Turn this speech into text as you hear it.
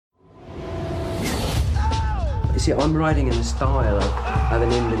see, I'm writing in the style of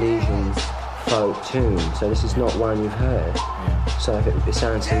an Indonesian folk tune, so this is not one you've heard. Yeah. So if it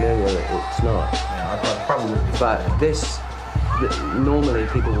sounds familiar, it's not. Yeah, I thought probably would be. But this, normally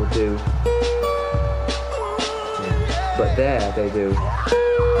people will do, but there they do.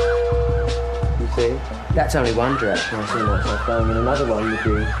 You see? That's only one direction I see myself going, and another one would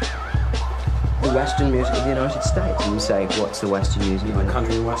be the Western music of the United States. And you say, what's the Western music? You mean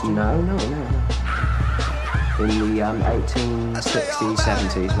country and Western? No. In the 1860s,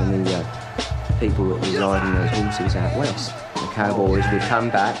 70s, when the people that were riding those horses out west, the cowboys would come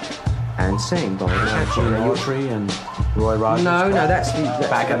back and sing. By the way, Gene Autry and Roy Rogers? No, that's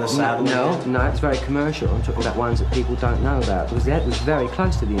Back in the Saddle? No, it's very commercial. I'm talking about ones that people don't know about, because that was very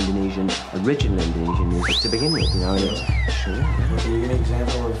close to the original Indonesian music to begin with, you know. And it's, sure. Yeah. Can you give me an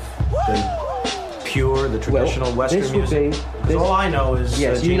example of the traditional Western this music? Would be, this, all I know is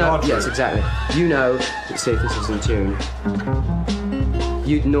Gene Autry. Yes, exactly. You know, let's see if this is in tune.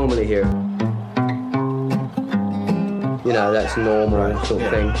 You'd normally hear, you know, that's normal sort of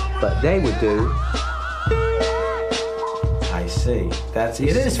thing. But they would do. I see.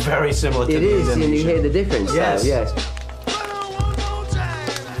 It is very similar to the Indonesian. It is, and you hear the difference. Yes. So, yes.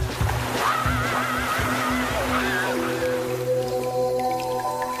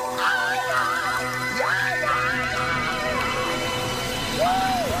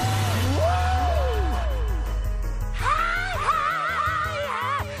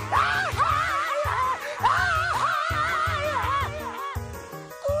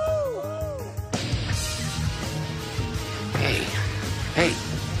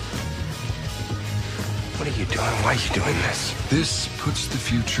 Why are you doing this? This puts the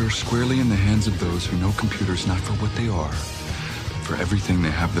future squarely in the hands of those who know computers not for what they are, but for everything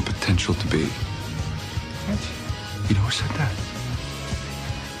they have the potential to be. What? You know who said that?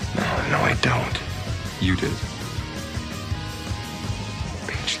 No, I don't. You did.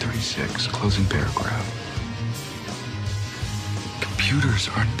 Page 36, closing paragraph. Computers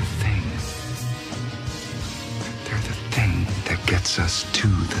aren't the thing. They're the thing that gets us to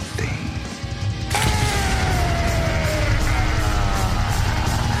the thing.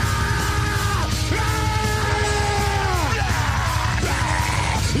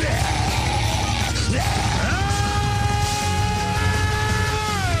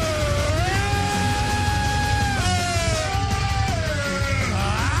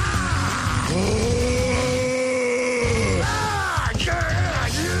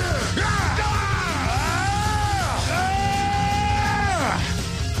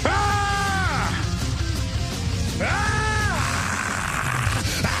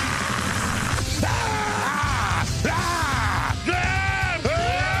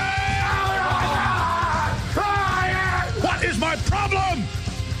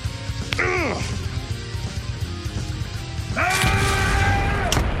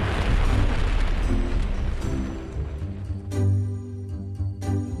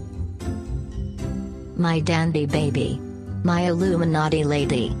 My dandy baby. My Illuminati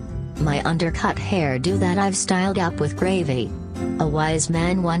lady. My undercut hairdo that I've styled up with gravy. A wise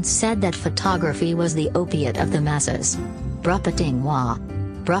man once said that photography was the opiate of the masses. Brupating-wah.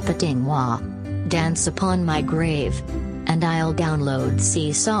 Brupating-wah. Dance upon my grave. And I'll download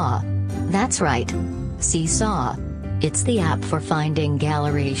Seesaw. That's right. Seesaw. It's the app for finding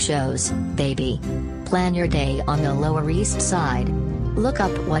gallery shows, baby. Plan your day on the Lower East Side. Look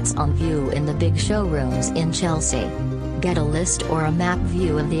up what's on view in the big showrooms in Chelsea. Get a list or a map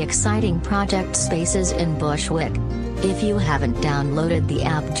view of the exciting project spaces in Bushwick. If you haven't downloaded the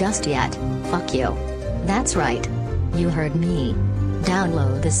app just yet, fuck you. That's right. You heard me.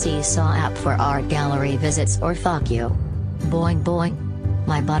 Download the Seesaw app for art gallery visits or fuck you. Boing boing.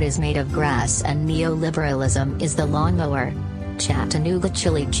 My butt is made of grass and neoliberalism is the lawnmower. Chattanooga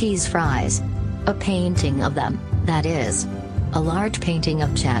chili cheese fries. A painting of them, that is. A large painting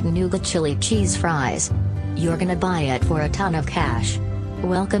of Chattanooga chili cheese fries. You're gonna buy it for a ton of cash.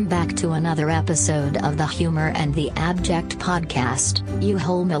 Welcome back to another episode of the Humor and the Abject podcast, you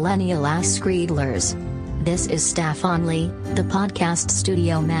whole millennial ass screedlers. This is Stefan Lee, the podcast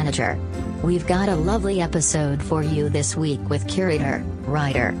studio manager. We've got a lovely episode for you this week with curator,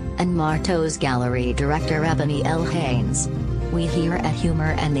 writer, and Marto's gallery director Ebony L. Haynes. We here at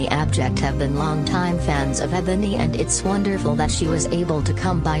Humor and the Abject have been longtime fans of Ebony, and it's wonderful that she was able to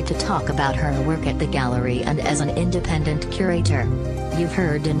come by to talk about her work at the gallery and as an independent curator. You've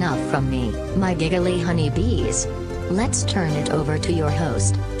heard enough from me, my giggly honeybees. Let's turn it over to your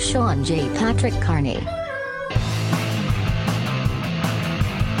host, Sean J. Patrick Carney.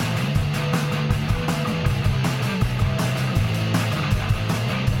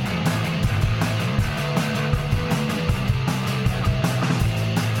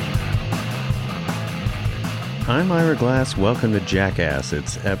 I'm Ira Glass. Welcome to Jackass.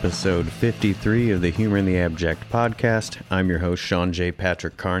 It's episode 53 of the Humor in the Abject podcast. I'm your host, Sean J.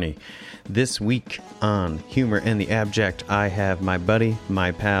 Patrick Carney. This week on Humor in the Abject, I have my buddy,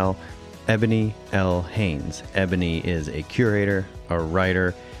 my pal, Ebony L. Haynes. Ebony is a curator, a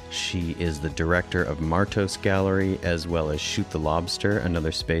writer. She is the director of Martos Gallery, as well as Shoot the Lobster,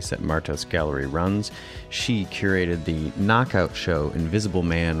 another space that Martos Gallery runs. She curated the knockout show Invisible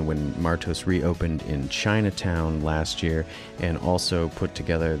Man when Martos reopened in Chinatown last year, and also put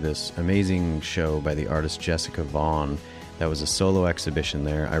together this amazing show by the artist Jessica Vaughn. That was a solo exhibition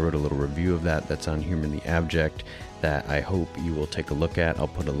there. I wrote a little review of that that's on Humor in the Abject that I hope you will take a look at. I'll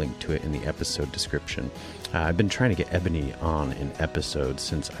put a link to it in the episode description. I've been trying to get Ebony on an episode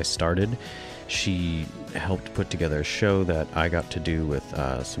since I started. She helped put together a show that I got to do with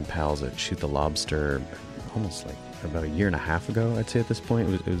some pals at Shoot the Lobster almost like about a year and a half ago, I'd say at this point.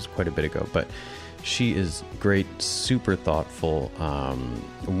 It was quite a bit ago, but she is great, super thoughtful,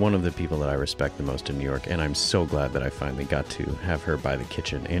 one of the people that I respect the most in New York, and I'm so glad that I finally got to have her by the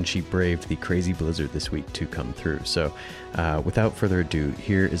kitchen, and she braved the crazy blizzard this week to come through. So without further ado,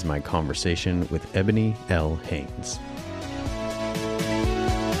 here is my conversation with Ebony L. Haynes.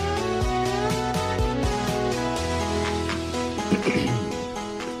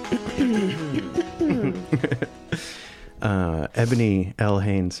 Ebony L.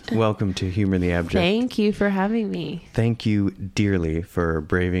 Haynes, welcome to Humor in the Abject. Thank you for having me. Thank you dearly for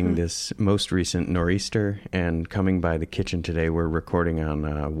braving this most recent nor'easter and coming by the kitchen today. We're recording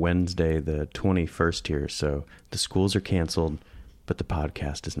on Wednesday, the 21st here, so the schools are canceled, but the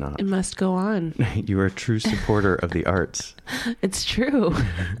podcast is not. It must go on. You are a true supporter of the arts. It's true.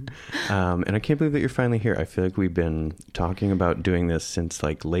 And I can't believe that you're finally here. I feel like we've been talking about doing this since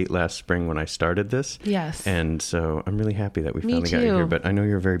like late last spring when I started this. Yes. And so I'm really happy that we Me finally got you too. here, but I know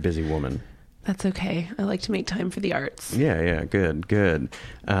you're a very busy woman. That's okay. I like to make time for the arts. Yeah, good.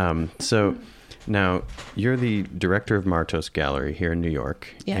 So now you're the director of Martos Gallery here in New York.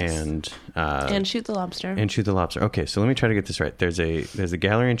 Yes. And Shoot the Lobster. And Shoot the Lobster. Okay, so let me try to get this right. There's a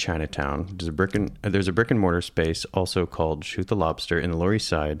gallery in Chinatown. There's a brick and mortar space also called Shoot the Lobster in the Lower East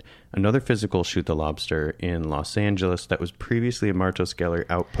Side. Another physical Shoot the Lobster in Los Angeles that was previously a Martos Gallery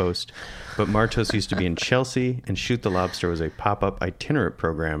outpost, but Martos used to be in Chelsea, and Shoot the Lobster was a pop-up itinerant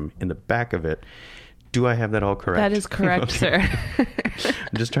program in the back of it. Do I have that all correct? That is correct, sir.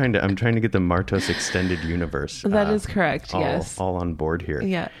 I'm trying to get the Martos extended universe. That is correct, yes. All on board here.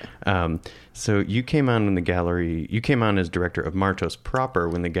 Yeah. So you came on in the gallery, you came on as director of Martos proper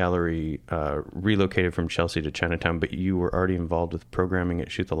when the gallery relocated from Chelsea to Chinatown, but you were already involved with programming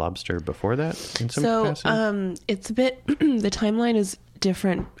at Shoot the Lobster before that in some capacity? It's a bit, the timeline is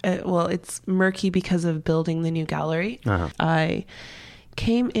different. It's murky because of building the new gallery. Uh-huh. I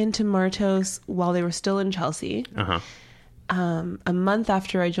came into Martos while they were still in Chelsea. Uh-huh. A month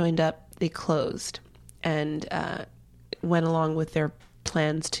after I joined up, they closed and went along with their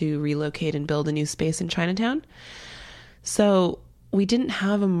plans to relocate and build a new space in Chinatown. So we didn't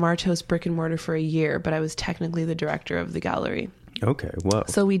have a Martos brick and mortar for a year, but I was technically the director of the gallery. Okay, whoa.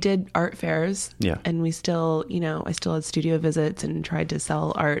 So we did art fairs. Yeah. And we still, I still had studio visits and tried to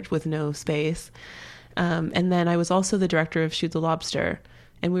sell art with no space. And then I was also the director of Shoot the Lobster,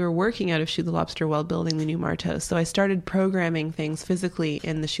 and we were working out of Shoot the Lobster while building the new Martos. So I started programming things physically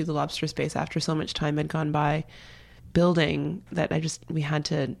in the Shoot the Lobster space after so much time had gone by building that we had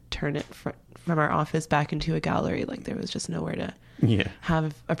to turn it from our office back into a gallery. Like there was just nowhere to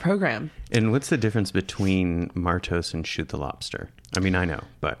have a program. And what's the difference between Martos and Shoot the Lobster? I mean, I know,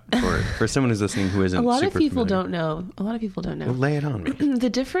 but for someone who's listening who isn't A lot super of people familiar, don't know. A lot of people don't know. Well, lay it on me. The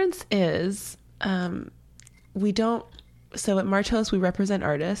difference is we don't. So at Martos, we represent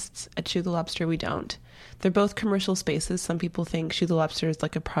artists. At Shoot the Lobster, we don't. They're both commercial spaces. Some people think Shoot the Lobster is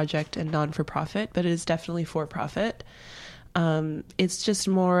like a project and non-for-profit, but it is definitely for-profit. It's just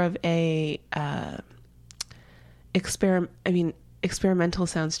more of a experimental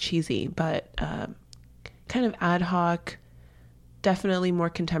sounds cheesy, but kind of ad hoc, definitely more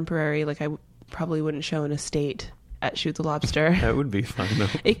contemporary. Like I probably wouldn't show an estate at Shoot the Lobster. That would be fun, though.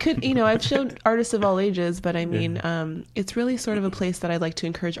 It could, I've shown artists of all ages, but I mean, it's really sort of a place that I like to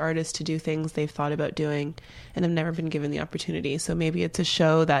encourage artists to do things they've thought about doing and have never been given the opportunity. So maybe it's a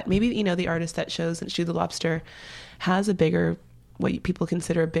show that the artist that shows at Shoot the Lobster has a bigger, what people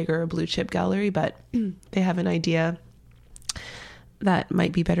consider a bigger blue chip gallery, but they have an idea that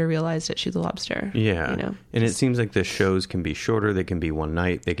might be better realized at Shoot the Lobster. Yeah. And it seems like the shows can be shorter. They can be one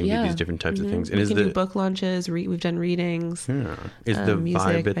night. They can be these different types of things. And we can do book launches. We've done readings. Yeah. Is the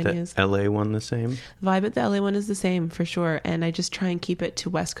music, vibe at venues. the LA one the same? Vibe at the LA one is the same for sure. And I just try and keep it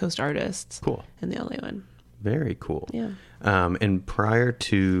to West Coast artists. Cool. In the LA one. Very cool. Yeah. And prior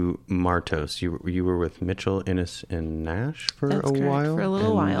to Martos, you were with Mitchell, Innes, and Nash for That's a correct, while? for a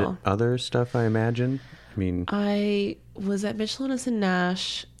little and while. Other stuff, I imagine? I mean... I was at Mitchell, Innes, and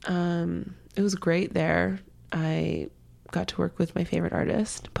Nash. It was great there. I got to work with my favorite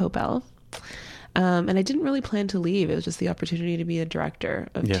artist, Popel. And I didn't really plan to leave. It was just the opportunity to be a director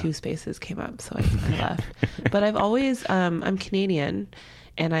of two spaces came up, so I left. But I've always, I'm Canadian,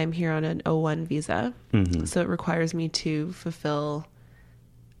 and I'm here on an O1 visa. Mm-hmm. So it requires me to fulfill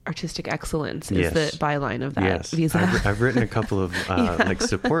artistic excellence is the byline of that visa. I've written a couple of like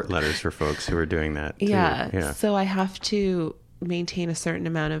support letters for folks who are doing that too. Yeah. So I have to maintain a certain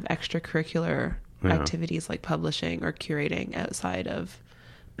amount of extracurricular activities like publishing or curating outside of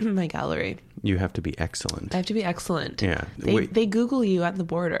my gallery. You have to be excellent. I have to be excellent. Yeah. They Google you at the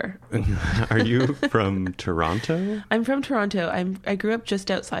border. Are you from Toronto? I'm from Toronto. I grew up just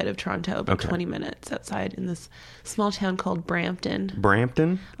outside of Toronto, about 20 minutes outside in this small town called Brampton.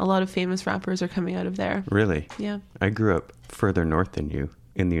 Brampton? A lot of famous rappers are coming out of there. Really? Yeah. I grew up further north than you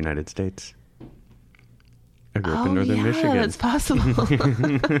in the United States. I grew up in northern Michigan. That's possible.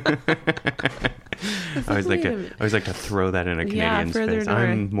 I always like to throw that in a Canadian space. North.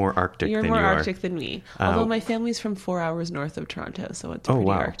 I'm more Arctic You're than more you are. Arctic than me. Although my family's from 4 hours north of Toronto, so it's pretty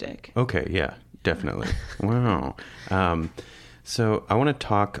Arctic. Okay, yeah, definitely. Wow. So I want to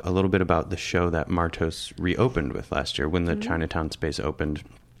talk a little bit about the show that Martos reopened with last year when the Chinatown space opened.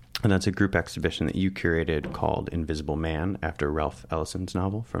 And that's a group exhibition that you curated called Invisible Man after Ralph Ellison's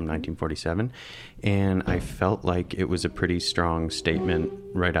novel from 1947. And I felt like it was a pretty strong statement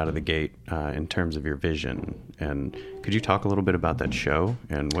right out of the gate in terms of your vision. And could you talk a little bit about that show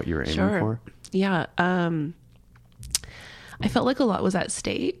and what you were aiming for? Yeah. I felt like a lot was at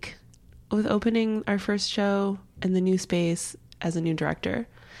stake with opening our first show in the new space as a new director.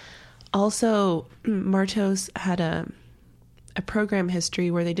 Also, Martos had a program history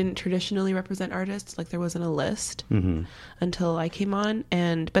where they didn't traditionally represent artists, like there wasn't a list until I came on,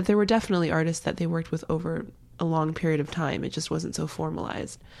 but there were definitely artists that they worked with over a long period of time. It just wasn't so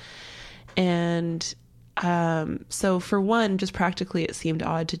formalized. And so for one, just practically it seemed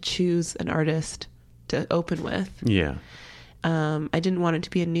odd to choose an artist to open with. Yeah. I didn't want it to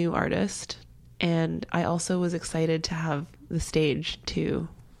be a new artist, and I also was excited to have the stage to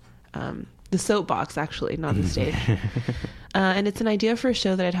the soapbox, actually, not the stage. And it's an idea for a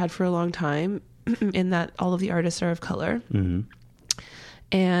show that I'd had for a long time, in that all of the artists are of color. Mm-hmm.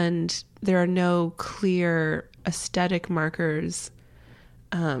 And there are no clear aesthetic markers.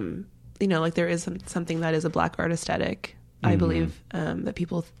 Like there is something that is a black art aesthetic, I believe, that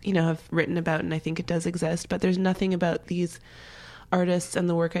people, have written about, and I think it does exist. But there's nothing about these artists and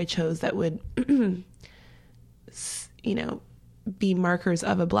the work I chose that would, be markers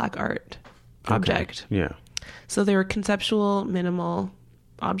of a black art object. Okay. Yeah. So they were conceptual, minimal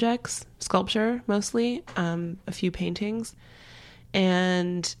objects, sculpture mostly, a few paintings.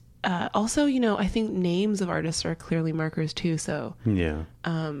 And also, I think names of artists are clearly markers too. So yeah.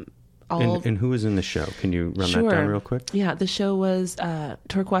 And who was in the show? Can you run that down real quick? Yeah, the show was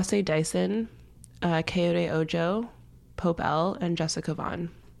Torkwase Dyson, Coyote Ojo, Pope L, and Jessica Vaughn.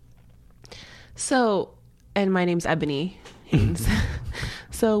 So, and my name's Ebony Haynes.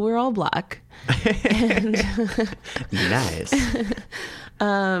 So we're all black. And nice.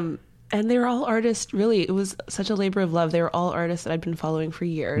 And they were all artists. Really, it was such a labor of love. They were all artists that I'd been following for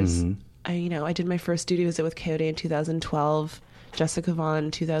years. I did my first studio visit with Coyote in 2012, Jessica Vaughn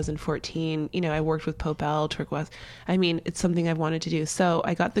in 2014. I worked with Pope L, Turquoise. It's something I've wanted to do. So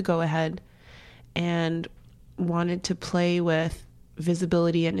I got the go ahead and wanted to play with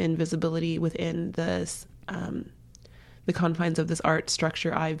visibility and invisibility within this, the confines of this art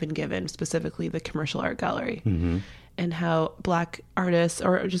structure I've been given, specifically the commercial art gallery, and how black artists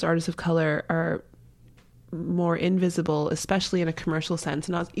or just artists of color are more invisible, especially in a commercial sense.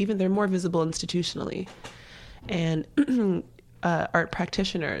 They're more visible institutionally. And art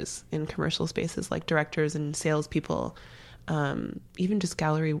practitioners in commercial spaces like directors and salespeople, even just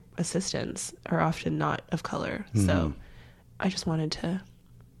gallery assistants, are often not of color. So I just wanted to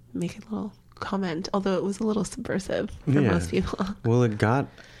make a little comment, although it was a little subversive for most people. Well,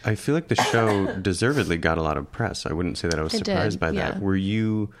 I feel like the show deservedly got a lot of press. I wouldn't say that I was surprised by that.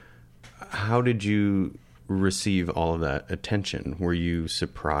 How did you receive all of that attention? Were you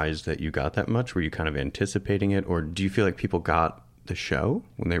surprised that you got that much? Were you kind of anticipating it? Or do you feel like people got the show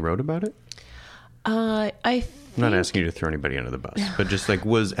when they wrote about it? I'm not asking you to throw anybody under the bus, but just like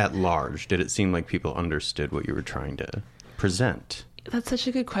was at large, did it seem like people understood what you were trying to present? That's such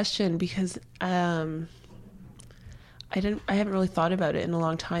a good question, because I haven't really thought about it in a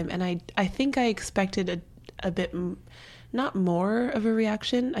long time, and I think I expected a bit, not more of a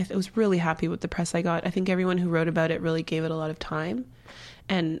reaction. I was really happy with the press I got. I think everyone who wrote about it really gave it a lot of time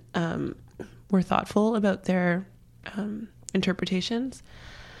and were thoughtful about their interpretations.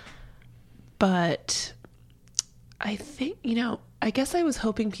 But I think, I guess I was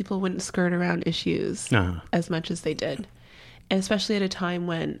hoping people wouldn't skirt around issues as much as they did. And especially at a time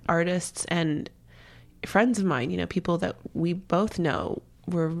when artists and friends of mine, people that we both know,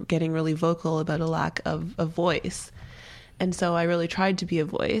 were getting really vocal about a lack of a voice. And so I really tried to be a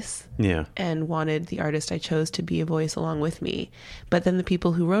voice and wanted the artist I chose to be a voice along with me. But then the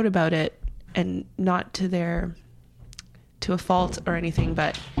people who wrote about it, and not to a fault or anything,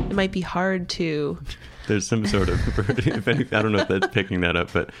 but it might be hard to... There's some sort of, if anything, I don't know if that's picking that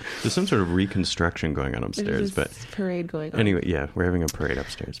up, but there's some sort of reconstruction going on upstairs. There's this parade going on. Anyway, yeah, we're having a parade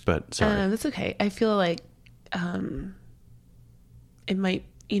upstairs, but sorry. That's okay. I feel like it might,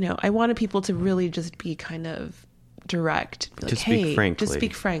 I wanted people to really just be kind of direct. Be like, speak frankly. Just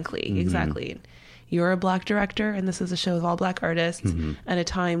speak frankly. Exactly. You're a Black director, and this is a show of all Black artists at a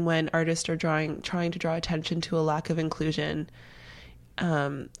time when artists are trying to draw attention to a lack of inclusion.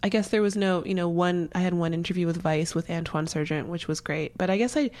 I guess there was no, I had one interview with Vice with Antoine Sergent, which was great. But I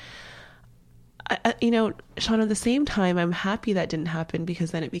guess I Sean, at the same time, I'm happy that didn't happen,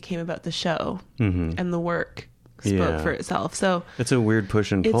 because then it became about the show and the work spoke for itself. So it's a weird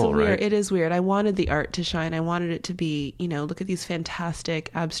push and pull, right? It is weird. I wanted the art to shine. I wanted it to be, look at these fantastic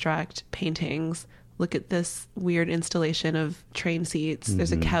abstract paintings. Look at this weird installation of train seats.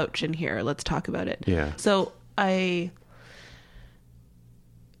 There's a couch in here. Let's talk about it. Yeah. So it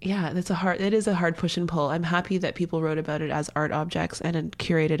is a hard push and pull. I'm happy that people wrote about it as art objects and a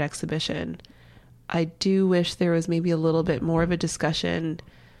curated exhibition. I do wish there was maybe a little bit more of a discussion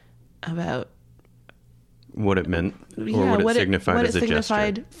about what it meant, or what it signified as a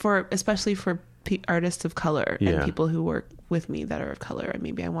gesture. Especially for artists of color and people who work with me that are of color. And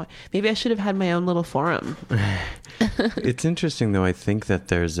maybe I should have had my own little forum. It's interesting, though. I think that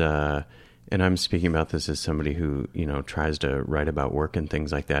there's and I'm speaking about this as somebody who, tries to write about work and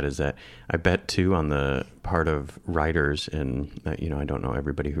things like that, is that I bet too on the part of writers, and, I don't know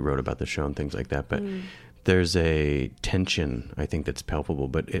everybody who wrote about the show and things like that, but there's a tension, I think, that's palpable.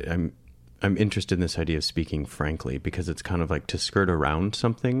 But I'm interested in this idea of speaking frankly, because it's kind of like to skirt around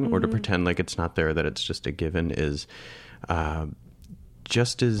something or to pretend like it's not there, that it's just a given, is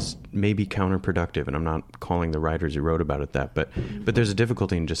just as maybe counterproductive. And I'm not calling the writers who wrote about it that, but there's a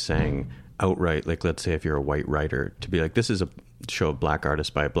difficulty in just saying outright, like, let's say if you're a white writer, to be like, this is a show of Black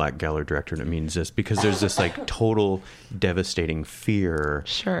artists by a Black gallery director, and it means this, because there's this like total devastating fear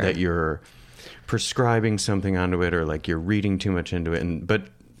that you're prescribing something onto it, or like you're reading too much into it.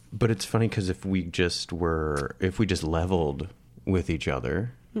 But it's funny, because if we just leveled with each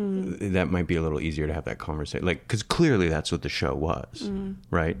other, that might be a little easier to have that conversation. Like, because clearly that's what the show was,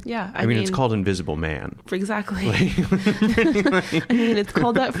 right? Yeah. I mean, it's called Invisible Man. Exactly. It's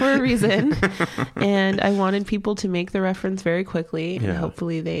called that for a reason. And I wanted people to make the reference very quickly, and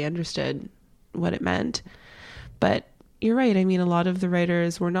hopefully they understood what it meant. But you're right. I mean, a lot of the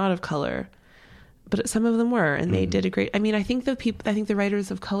writers were not of color, but some of them were, and they did a great. I mean, I think the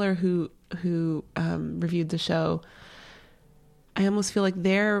writers of color who reviewed the show, I almost feel like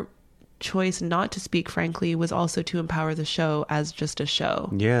their choice not to speak frankly was also to empower the show as just a show.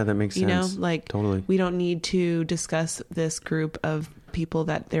 Yeah, that makes sense. Totally. We don't need to discuss this group of people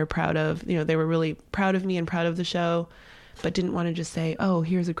that they're proud of. They were really proud of me and proud of the show, but didn't want to just say, "Oh,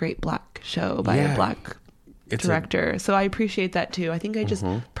 here's a great Black show by a Black director." So I appreciate that too. I think I just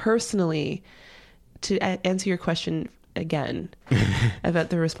personally, to answer your question again about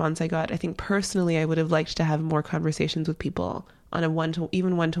the response I got, I think personally I would have liked to have more conversations with people on a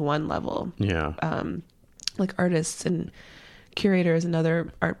one-to-one level. Yeah. Like artists and curators and other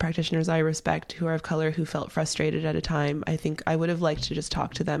art practitioners I respect who are of color, who felt frustrated at a time. I think I would have liked to just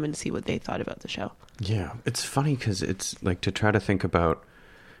talk to them and see what they thought about the show. Yeah. It's funny, because it's like to try to think about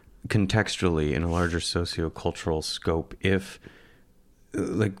contextually in a larger sociocultural scope, if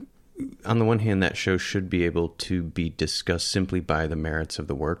like, on the one hand, that show should be able to be discussed simply by the merits of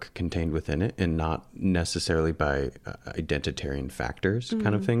the work contained within it, and not necessarily by identitarian factors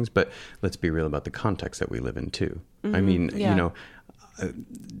kind of things. But let's be real about the context that we live in too. I mean,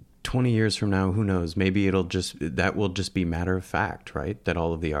 20 years from now, who knows? Maybe that will just be matter of fact, right? That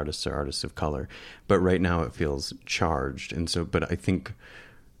all of the artists are artists of color. But right now it feels charged. And so, but I think,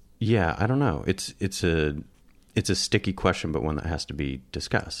 I don't know. It's a sticky question, but one that has to be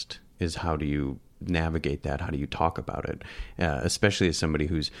discussed, is how do you navigate that? How do you talk about it? Especially as somebody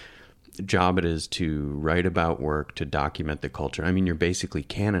who's job it is to write about work, to document the culture. I mean, you're basically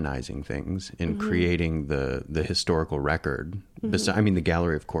canonizing things and creating the historical record. I mean, the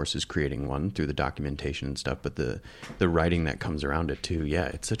gallery, of course, is creating one through the documentation and stuff, but the writing that comes around it too. Yeah,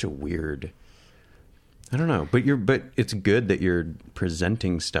 it's such a weird, I don't know, but it's good that you're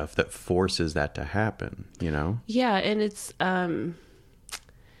presenting stuff that forces that to happen, you know? Yeah, and it's,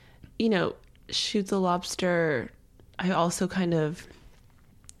 you know, Shoot the Lobster, I also kind of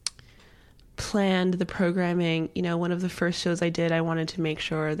planned the programming. You know, one of the first shows I did, I wanted to make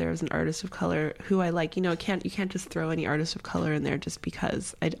sure there was an artist of color who I like. You know, you can't just throw any artist of color in there just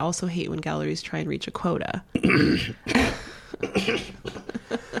because. I also hate when galleries try and reach a quota.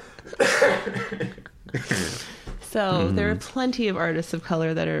 So there are plenty of artists of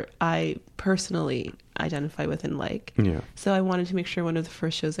color that I personally identify with and like. Yeah. So I wanted to make sure one of the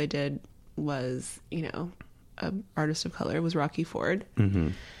first shows I did was, you know, an artist of color. It was Rocky Ford. Mm-hmm.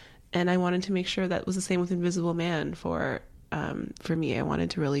 And I wanted to make sure that was the same with Invisible Man for me. I wanted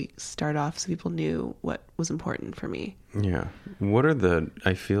to really start off so people knew what was important for me. Yeah. What are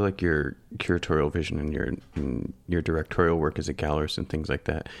I feel like your curatorial vision and your directorial work as a gallerist and things like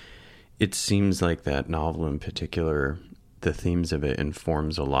that, it seems like that novel in particular, the themes of it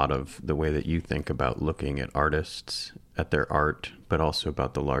informs a lot of the way that you think about looking at artists, at their art, but also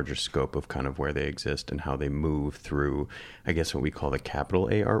about the larger scope of kind of where they exist and how they move through, I guess, what we call the capital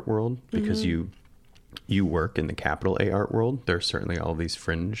A art world, because you work in the capital A art world. There are certainly all these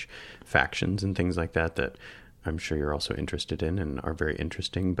fringe factions and things like that I'm sure you're also interested in and are very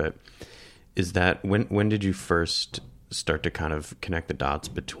interesting. But is that, when did you first start to kind of connect the dots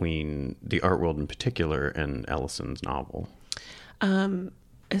between the art world in particular and Ellison's novel? As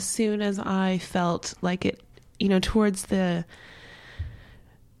soon as I felt like it, you know, towards the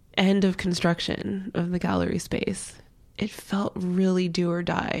end of construction of the gallery space, it felt really do or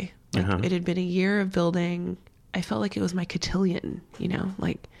die. Like it had been a year of building. I felt like it was my cotillion, you know,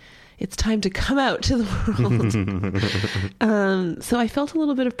 like it's time to come out to the world. So I felt a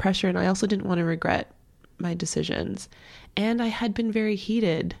little bit of pressure, and I also didn't want to regret my decisions. And I had been very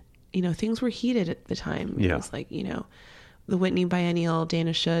heated. You know, things were heated at the time. Yeah. It was like, you know, the Whitney Biennial,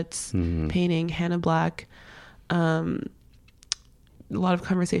 Dana Schutz painting, Hannah Black. A lot of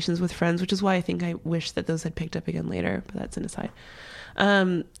conversations with friends, which is why I think I wish that those had picked up again later, but that's an aside.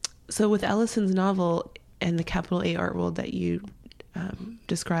 So with Ellison's novel and the capital A art world that you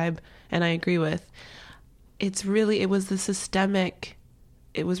describe, and I agree with, it was the systemic,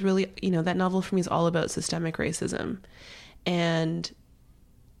 it was really, you know, that novel for me is all about systemic racism. And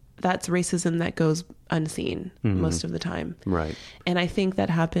that's racism that goes unseen most of the time. Right. And I think that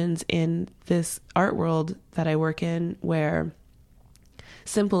happens in this art world that I work in, where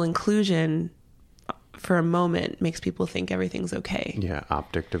simple inclusion for a moment makes people think everything's okay. Yeah,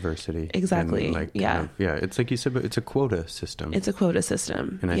 optic diversity. Exactly. And it's like you said, but it's a quota system. It's a quota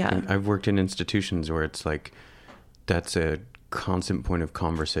system. And I think I've worked in institutions where it's like that's a constant point of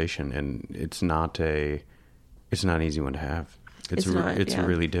conversation, and it's not an easy one to have. It's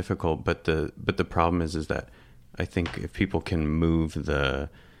really difficult, but the problem is that I think if people can move the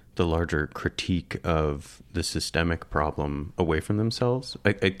larger critique of the systemic problem away from themselves,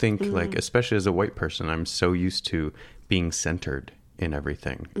 I think like, especially as a white person, I'm so used to being centered in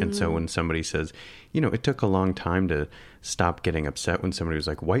everything. And so when somebody says, you know, it took a long time to stop getting upset when somebody was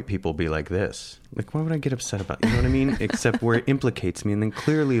like, white people be like this. Like, why would I get upset about, you know what I mean? Except where it implicates me. And then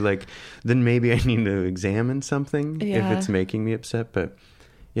clearly, like, then maybe I need to examine something if it's making me upset. But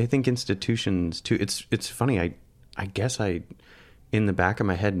yeah, I think institutions too, it's funny. I guess I, in the back of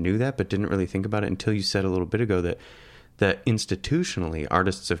my head, knew that, but didn't really think about it until you said a little bit ago that institutionally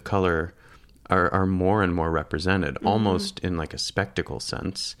artists of color are more and more represented, almost in like a spectacle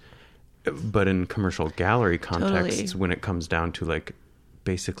sense. But in commercial gallery contexts, when it comes down to like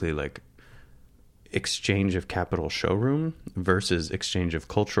basically like exchange of capital showroom versus exchange of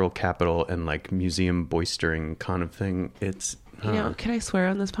cultural capital and like museum boistering kind of thing, it's, you know, can I swear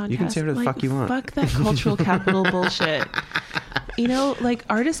on this podcast? You can say whatever the fuck you want. Fuck that cultural capital bullshit. You know, like,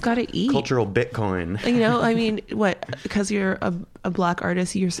 artists gotta eat. Cultural Bitcoin. You know, I mean, what? Because you're a black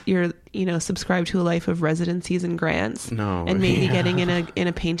artist, you're you know, subscribed to a life of residencies and grants. No, and maybe getting in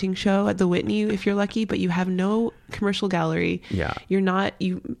a painting show at the Whitney if you're lucky, but you have no commercial gallery. Yeah,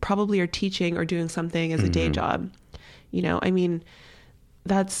 you probably are teaching or doing something as a day job. You know, I mean,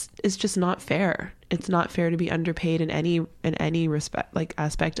 it's just not fair. It's not fair to be underpaid in any respect, like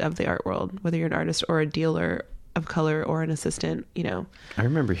aspect of the art world, whether you're an artist or a dealer of color or an assistant, you know. I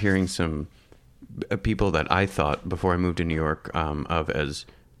remember hearing some people that I thought before I moved to New York of as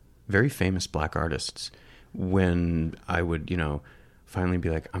very famous black artists, when I would, you know, finally be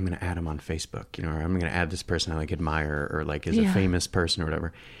like, I'm going to add him on Facebook, you know, or I'm going to add this person I like admire or like is a famous person or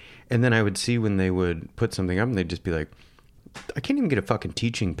whatever. And then I would see when they would put something up and they'd just be like, I can't even get a fucking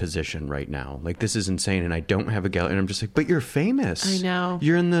teaching position right now. Like, this is insane. And I don't have a gallery. And I'm just like, but you're famous. I know.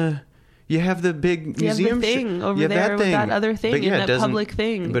 You're you have the big museum. You have the thing over there with that other thing and that public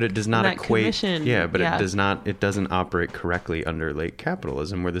thing. But it does not equate. Commission. Yeah, but it doesn't operate correctly under late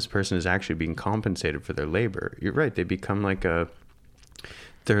capitalism where this person is actually being compensated for their labor. You're right. They become like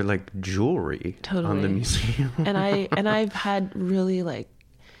they're like jewelry on the museum. And I've had really like,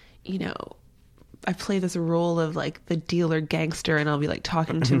 you know, I play this role of like the dealer gangster, and I'll be like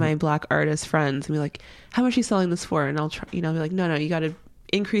talking to my black artist friends and be like, how much are you selling this for? And I'll try, you know, be like, no, you got to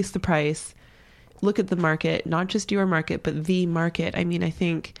increase the price, look at the market, not just your market, but the market. I mean, I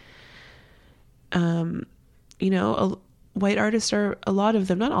think, you know, white artists are, a lot of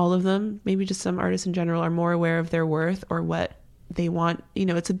them, not all of them, maybe just some artists in general, are more aware of their worth or what they want. You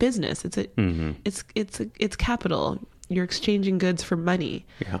know, it's a business. It's capital. You're exchanging goods for money.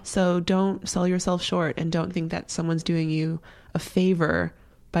 Yeah. So don't sell yourself short, and don't think that someone's doing you a favor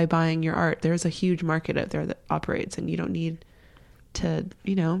by buying your art. There's a huge market out there that operates, and you don't need to,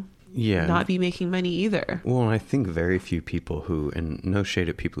 you know, not be making money either. Well, I think very few people who, and no shade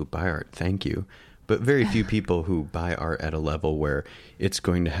at people who buy art, thank you, but very few people who buy art at a level where it's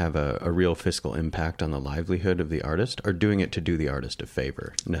going to have a real fiscal impact on the livelihood of the artist are doing it to do the artist a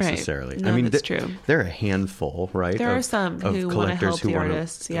favor necessarily. Right. No, I mean, that's true. There are a handful, right? There are some who want to help the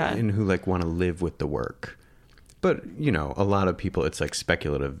artists, and who like want to live with the work. But, you know, a lot of people, it's like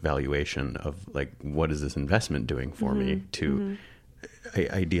speculative valuation of like, what is this investment doing for me to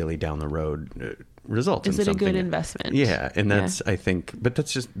ideally down the road result in something. Is it a good investment? Yeah. And that's, I think, but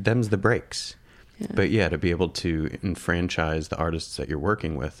that's just, them's the breaks. Yeah. But yeah, to be able to enfranchise the artists that you're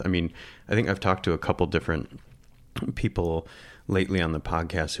working with. I mean, I think I've talked to a couple different people lately on the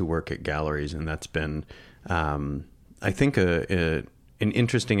podcast who work at galleries, and that's been, I think, an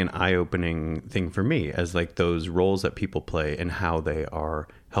interesting and eye-opening thing for me as like those roles that people play and how they are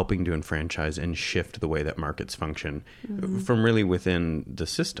helping to enfranchise and shift the way that markets function from really within the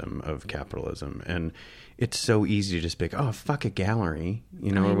system of capitalism. And it's so easy to just be like, oh, fuck a gallery,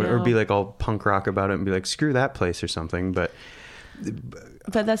 you know, or be like all punk rock about it and be like, screw that place or something. But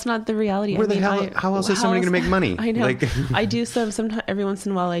that's not the reality. Where the hell? How else is somebody going to make money? I know. Like, I do sometimes every once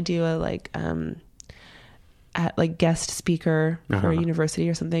in a while. I do a guest speaker for a university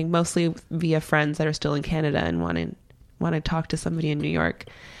or something, mostly via friends that are still in Canada and want to talk to somebody in New York.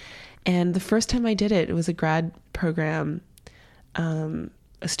 And the first time I did it, it was a grad program, a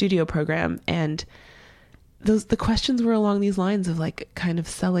studio program, and the questions were along these lines of like kind of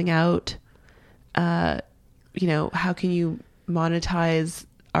selling out. You know, how can you monetize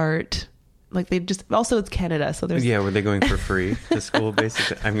art? Like they just, also it's Canada, so there's were they going for free to school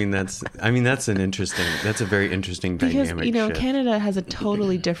basically? I mean that's a very interesting dynamic. Because, you know, shift. Canada has a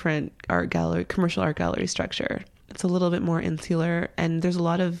totally different commercial art gallery structure. It's a little bit more insular, and there's a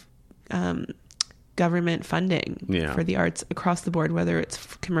lot of government funding for the arts across the board, whether it's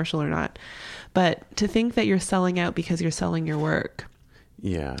commercial or not. But to think that you're selling out because you're selling your work,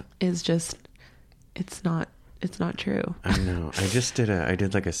 is just, it's not true. I know. I just did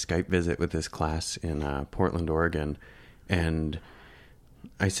like a Skype visit with this class in Portland, Oregon, and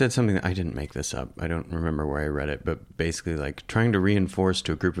I said something that I didn't make this up. I don't remember where I read it, but basically like trying to reinforce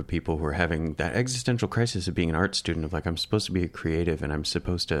to a group of people who are having that existential crisis of being an art student of like, I'm supposed to be a creative and I'm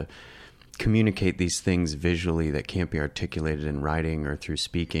supposed to communicate these things visually that can't be articulated in writing or through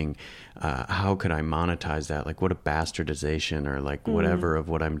speaking. How could I monetize that? Like, what a bastardization or like whatever of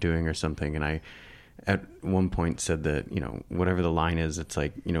what I'm doing or something. And I, at one point said that, you know, whatever the line is, it's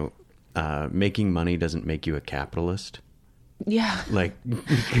like, you know, making money doesn't make you a capitalist. Yeah. Like,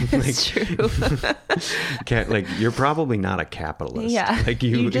 that's true. Like, you're probably not a capitalist. Yeah. Like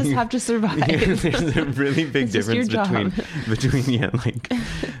you just have to survive. There's a really big difference between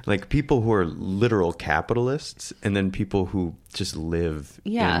like people who are literal capitalists and then people who just live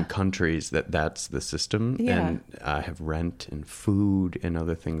in countries that's the system and have rent and food and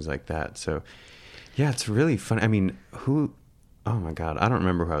other things like that. So yeah, it's really fun. I mean, oh my God, I don't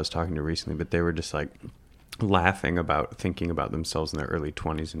remember who I was talking to recently, but they were just like laughing about thinking about themselves in their early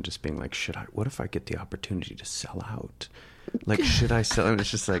 20s and just being like, what if I get the opportunity to sell out? Like, should I sell? And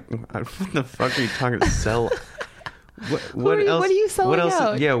it's just like, what the fuck are you talking about? Sell? What else? What are you selling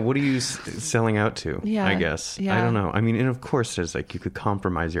out? Yeah, what are you selling out to? Yeah, I guess. Yeah. I don't know. I mean, and of course there's like, you could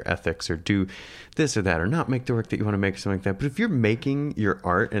compromise your ethics or do this or that or not make the work that you want to make or something like that. But if you're making your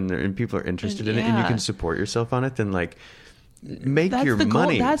art and people are interested in it and you can support yourself on it, then like, make your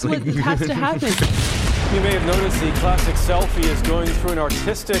money. That's what has to happen. You may have noticed the classic selfie is going through an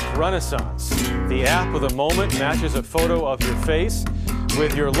artistic renaissance. The app of the moment matches a photo of your face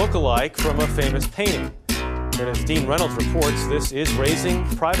with your look-alike from a famous painting. And as Dean Reynolds reports, this is raising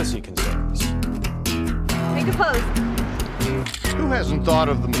privacy concerns. Make a pose. Who hasn't thought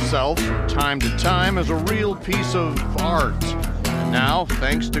of themselves from time to time as a real piece of art? And now,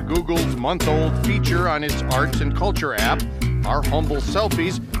 thanks to Google's month-old feature on its arts and culture app, our humble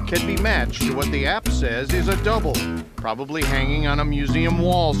selfies can be matched to what the app says is a double, probably hanging on a museum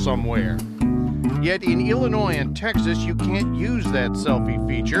wall somewhere. Yet in Illinois and Texas, you can't use that selfie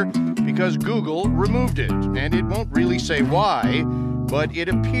feature because Google removed it, and it won't really say why, but it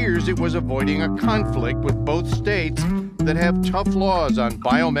appears it was avoiding a conflict with both states that have tough laws on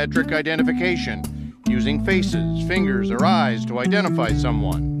biometric identification, using faces, fingers, or eyes to identify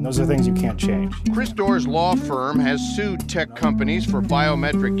someone. Those are things you can't change. Chris Doerr's law firm has sued tech companies for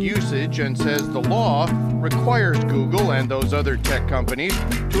biometric usage and says the law requires Google and those other tech companies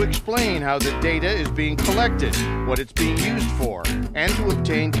to explain how the data is being collected, what it's being used for, and to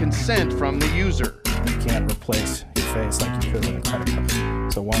obtain consent from the user. You can't replace your face like you could with a credit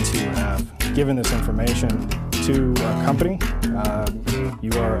card. So once you have given this information to a company,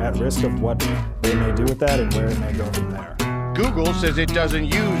 you are at risk of what they may do with that and where it may go from there. Google says it doesn't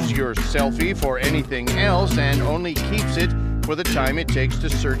use your selfie for anything else and only keeps it for the time it takes to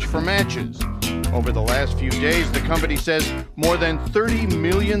search for matches. Over the last few days, the company says more than 30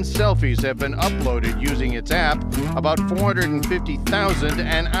 million selfies have been uploaded using its app, about 450,000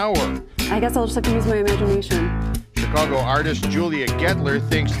 an hour. I guess I'll just have to use my imagination. Chicago artist Julia Gettler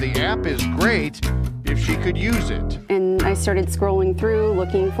thinks the app is great if she could use it. And I started scrolling through,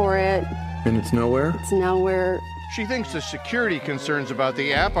 looking for it. And it's nowhere? It's nowhere. She thinks the security concerns about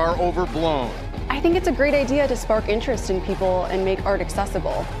the app are overblown. I think it's a great idea to spark interest in people and make art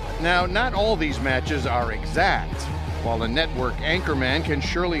accessible. Now, not all these matches are exact. While a network anchorman can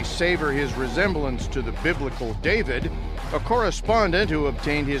surely savor his resemblance to the biblical David, a correspondent who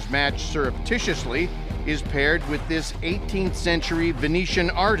obtained his match surreptitiously is paired with this 18th century Venetian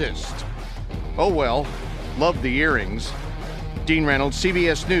artist. Oh well, love the earrings. Dean Reynolds,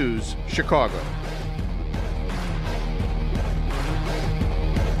 CBS News, Chicago.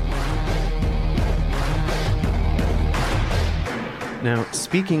 Now,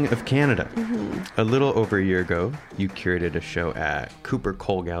 speaking of Canada, a little over a year ago, you curated a show at Cooper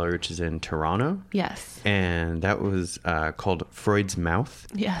Cole Gallery, which is in Toronto. Yes. And that was called Freud's Mouth.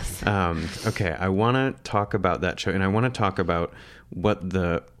 Yes. Okay, I want to talk about that show, and I want to talk about what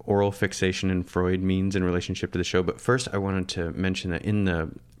the oral fixation in Freud means in relationship to the show. But first, I wanted to mention that in the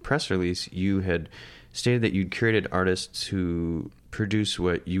press release, you had stated that you'd curated artists who produce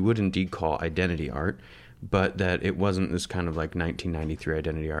what you would indeed call identity art, but that it wasn't this kind of like 1993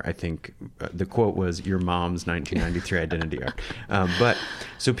 identity art. I think the quote was your mom's 1993 identity art. But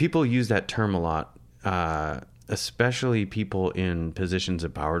so people use that term a lot, especially people in positions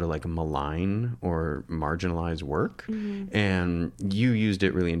of power to like malign or marginalize work. Mm-hmm. And you used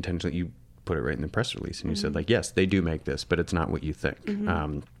it really intentionally. You put it right in the press release and you said like, yes, they do make this, but it's not what you think.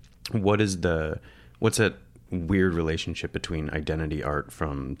 Mm-hmm. What's that weird relationship between identity art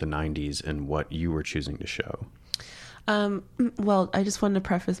from the 90s and what you were choosing to show? Well, I just wanted to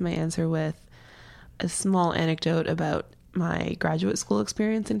preface my answer with a small anecdote about my graduate school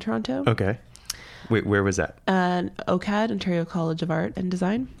experience in Toronto. Okay. Wait, where was that? OCAD, Ontario College of Art and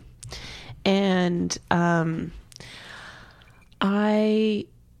Design. And I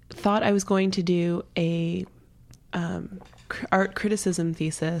thought I was going to do a art criticism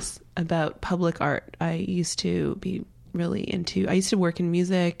thesis about public art. I used to work in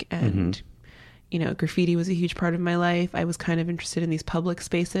music and, graffiti was a huge part of my life. I was kind of interested in these public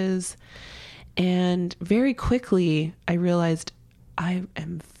spaces. And very quickly, I realized I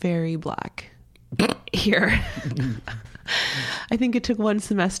am very Black here. I think it took one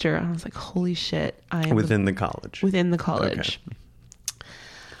semester. I was like, holy shit. Within the college. Okay.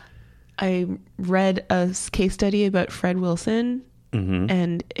 I read a case study about Fred Wilson,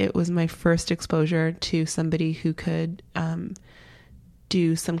 and it was my first exposure to somebody who could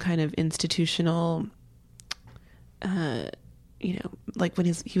do some kind of institutional, like when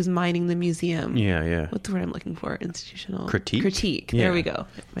he was mining the museum. Yeah. What's the word I'm looking for? Institutional critique. Yeah. There we go.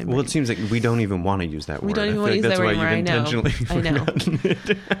 Well, it seems like we don't even want to use that word. We don't even want to use that word anymore. I know.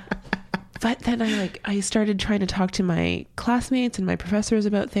 It. But then I started trying to talk to my classmates and my professors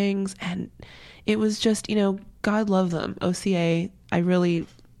about things, and it was just, God love them. OCA,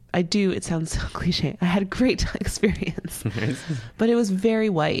 I do. It sounds so cliche. I had a great experience, but it was very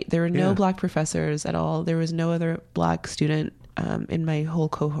white. There were no Black professors at all. There was no other Black student in my whole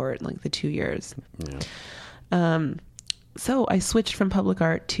cohort, like the 2 years. Yeah. So I switched from public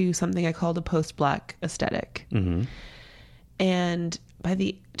art to something I called a post-Black aesthetic. Mm-hmm. And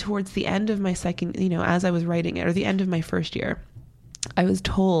towards the end of my second, as I was writing it, or the end of my first year, I was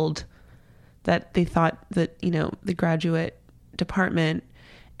told that they thought that, the graduate department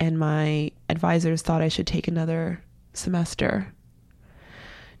and my advisors thought I should take another semester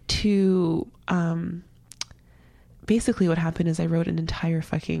to, basically what happened is I wrote an entire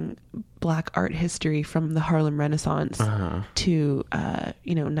fucking Black art history from the Harlem Renaissance to,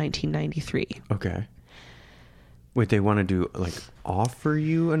 1993. Okay. Wait, they want to do offer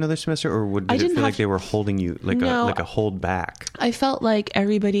you another semester, or did it feel like they were holding you a hold back? I felt like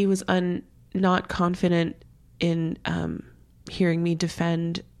everybody was not confident in hearing me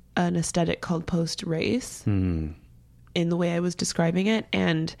defend an aesthetic called post-race in the way I was describing it,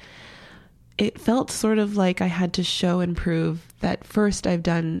 and it felt sort of like I had to show and prove that first I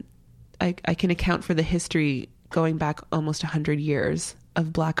can account for the history going back almost 100 years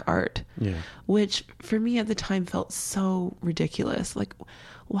of Black art, which for me at the time felt so ridiculous. Like,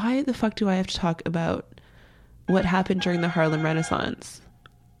 why the fuck do I have to talk about what happened during the Harlem Renaissance?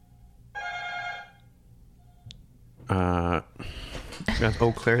 Eau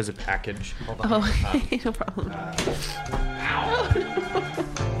Claire has a package. Hold on. Oh, no problem.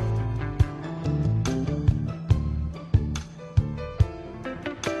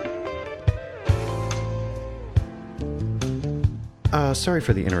 Sorry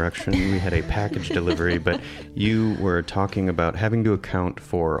for the interruption. We had a package delivery, but you were talking about having to account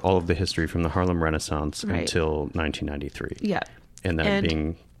for all of the history from the Harlem Renaissance until 1993. Yeah. And that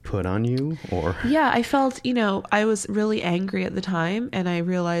being put on you, or? Yeah, I felt, I was really angry at the time, and I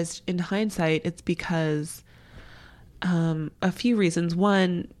realized in hindsight it's because a few reasons.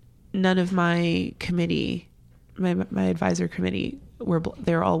 One, none of my committee, my advisor committee,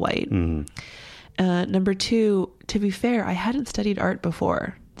 they're all white. Mm-hmm. Number two, to be fair, I hadn't studied art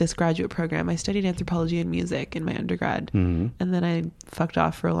before this graduate program. I studied anthropology and music in my undergrad. Mm-hmm. And then I fucked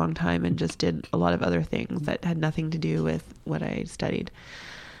off for a long time and just did a lot of other things that had nothing to do with what I studied.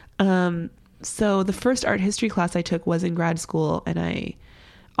 So the first art history class I took was in grad school, and I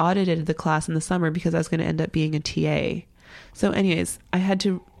audited the class in the summer because I was going to end up being a TA. So anyways, I had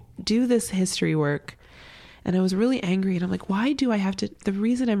to do this history work. And I was really angry, and I'm like, why do I have to, the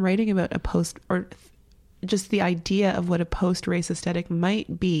reason I'm writing about a post, or just the idea of what a post-race aesthetic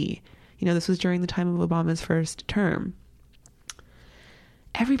might be, this was during the time of Obama's first term.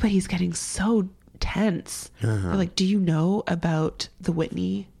 Everybody's getting so tense. They're like, do you know about the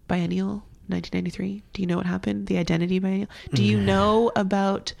Whitney Biennial, 1993? Do you know what happened? The Identity Biennial? Do you know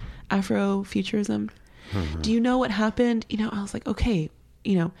about Afrofuturism? Do you know what happened? I was like, okay,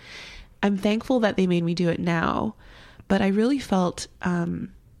 I'm thankful that they made me do it now, but I really felt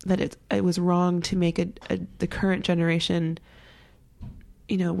that it was wrong to make the current generation,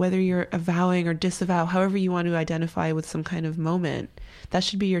 whether you're avowing or disavow, however you want to identify with some kind of moment, that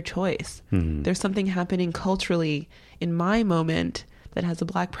should be your choice. Mm-hmm. There's something happening culturally in my moment that has a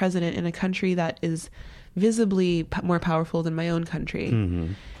Black president in a country that is visibly more powerful than my own country.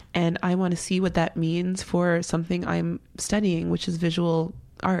 Mm-hmm. And I want to see what that means for something I'm studying, which is visual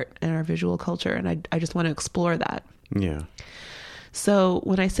art and our visual culture, and I just want to explore that. Yeah. So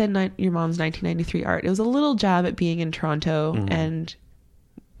when I said your mom's 1993 art, it was a little jab at being in Toronto and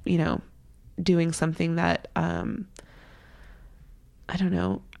doing something that I don't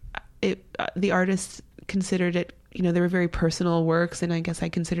know, the artists considered it, they were very personal works, and I guess I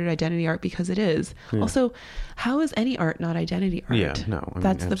considered identity art because it is. Yeah. Also, how is any art not identity art? Yeah, no,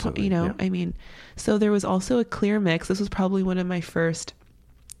 that's the point. Yeah. So there was also a clear mix. This was probably one of my first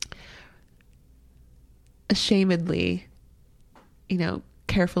ashamedly,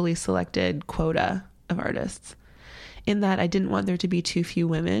 carefully selected quota of artists, in that I didn't want there to be too few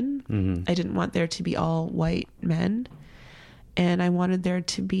women. Mm-hmm. I didn't want there to be all white men. And I wanted there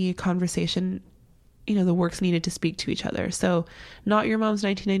to be a conversation, the works needed to speak to each other. So Not Your Mom's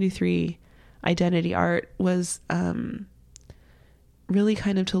 1993 identity art was really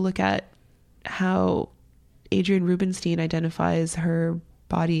kind of to look at how Adrienne Rubinstein identifies her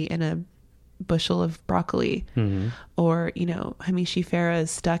body in a bushel of broccoli, or Hamishi Farah is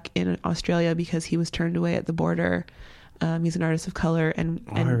stuck in Australia because he was turned away at the border. He's an artist of color, and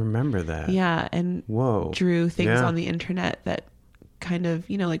I remember that. Yeah, and drew things on the internet that kind of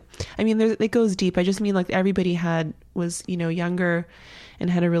it goes deep. I just mean everybody was younger and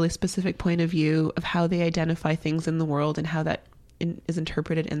had a really specific point of view of how they identify things in the world and how that is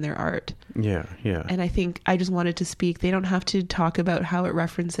interpreted in their art. Yeah. And I think I just wanted to speak. They don't have to talk about how it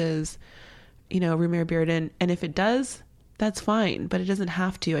references Rumir Bearden, and if it does, that's fine, but it doesn't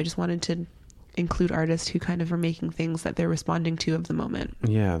have to. I just wanted to include artists who kind of are making things that they're responding to of the moment.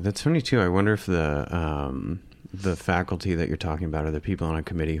 Yeah, that's funny too. I wonder if the faculty that you're talking about or the people on a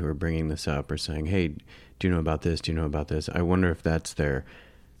committee who are bringing this up are saying, hey, do you know about this? Do you know about this? I wonder if that's their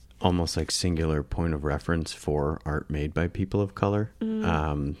almost like singular point of reference for art made by people of color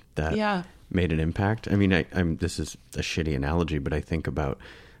that made an impact. I mean, I'm this is a shitty analogy, but I think about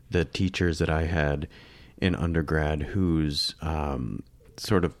the teachers that I had in undergrad whose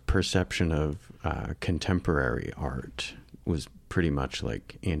sort of perception of contemporary art was pretty much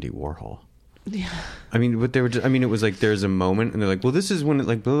like Andy Warhol. Yeah. I mean, what they were just, I mean, it was like there's a moment and they're like, well, this is when it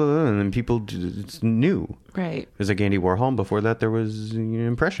like, blah, blah, blah, and then people, it's new. Right. It was like Andy Warhol, and before that there was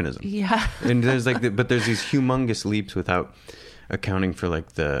Impressionism. Yeah. And there's like, but there's these humongous leaps without accounting for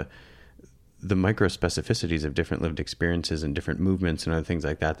like the micro specificities of different lived experiences and different movements and other things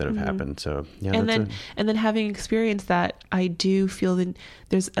like that have happened. So yeah. And then having experienced that, I do feel that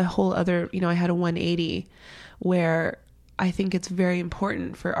there's a whole other, I had a 180 where I think it's very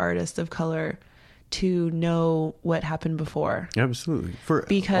important for artists of color to know what happened before. Absolutely. For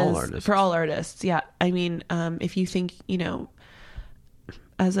all artists. Yeah. I mean, if you think,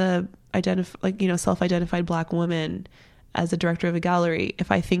 as a self-identified Black woman, as a director of a gallery,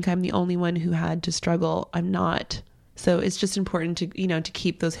 if I think I'm the only one who had to struggle, I'm not. So it's just important to, to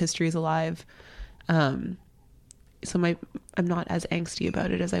keep those histories alive. So I'm not as angsty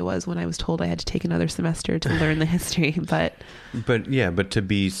about it as I was when I was told I had to take another semester to learn the history, but to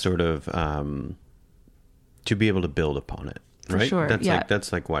be sort of, to be able to build upon it, right? For sure.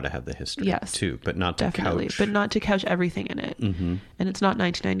 That's like why to have the history too, but not to couch. But not to couch everything in it. Mm-hmm. And it's not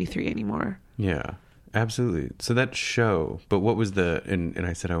 1993 anymore. Yeah. Absolutely. So that show, but what was and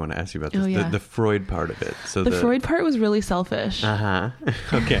I said I want to ask you about this, the Freud part of it. So the Freud part was really selfish.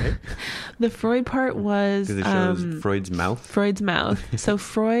 Okay. The Freud part was because it shows Freud's mouth. Freud's mouth. So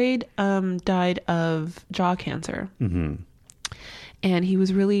Freud died of jaw cancer. Mm-hmm. And he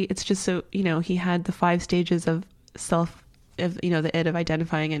was really, it's just so, he had the 5 stages of the id of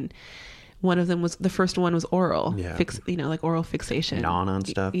identifying, and one of them was, the first one was oral, like oral fixation. Gnawing on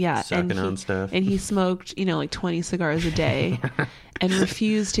stuff, sucking on stuff. And he smoked, like 20 cigars a day and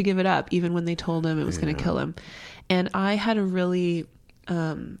refused to give it up, even when they told him it was going to kill him. And I had a really,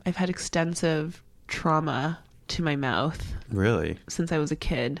 I've had extensive trauma to my mouth. Really? Since I was a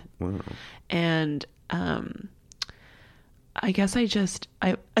kid. Wow. And, I guess I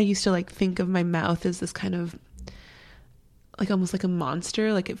used to like think of my mouth as this kind of like almost like a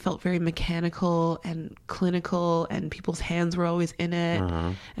monster. Like it felt very mechanical and clinical, and people's hands were always in it.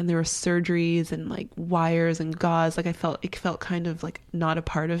 Uh-huh. And there were surgeries and like wires and gauze. Like it felt kind of like not a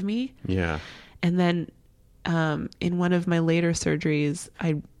part of me. Yeah. And then in one of my later surgeries,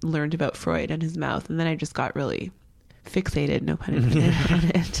 I learned about Freud and his mouth, and then I just got really fixated, no pun intended, on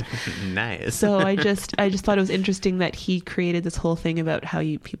it. Nice. So I just thought it was interesting that he created this whole thing about how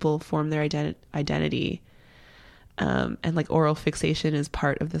people form their identity. And like oral fixation is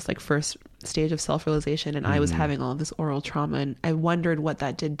part of this like first stage of self-realization. And I was having all this oral trauma, and I wondered what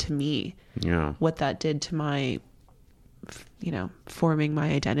that did to me. Yeah. What that did to my, forming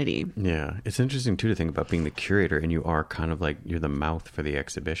my identity. Yeah. It's interesting too to think about being the curator, and you are kind of like, you're the mouth for the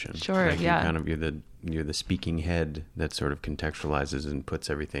exhibition. Sure. Like yeah. You're the speaking head that sort of contextualizes and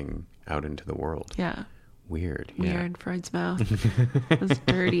puts everything out into the world. Yeah. Weird. Freud's mouth. It's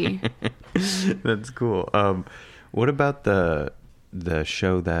dirty. That's cool. What about the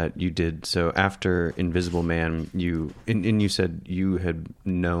show that you did? So after Invisible Man, you said you had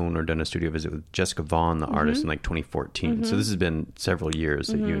known or done a studio visit with Jessica Vaughn, the artist, in like 2014. Mm-hmm. So this has been several years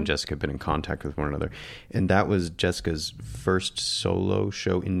that you and Jessica have been in contact with one another. And that was Jessica's first solo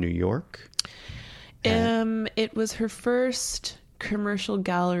show in New York? It was her first commercial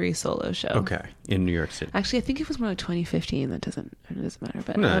gallery solo show. Okay, in New York City. Actually, I think it was more like 2015. It doesn't matter.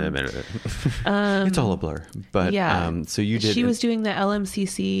 But it's all a blur. But yeah. So you did. She was doing the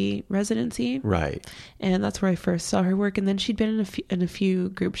LMCC residency, right? And that's where I first saw her work. And then she'd been in a few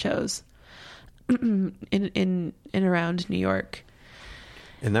group shows in around New York.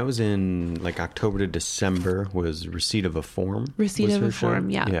 And that was in like October to December. Was Receipt of a Form? Receipt of a Form,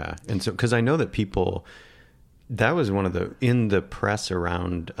 yeah. Yeah, and so because I know that people. That was one of in the press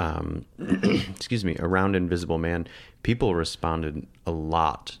around, around Invisible Man, people responded a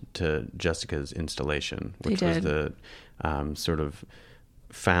lot to Jessica's installation, which was the sort of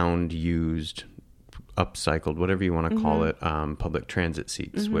found, used, upcycled, whatever you want to call it, public transit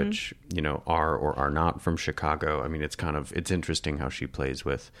seats, which, are or are not from Chicago. I mean, it's interesting how she plays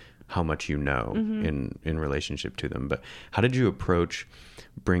with how much in relationship to them. But how did you approach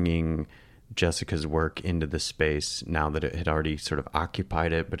bringing Jessica's work into the space now that it had already sort of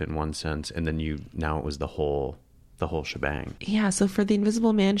occupied it, but in one sense, and then now it was the whole shebang. Yeah. So for the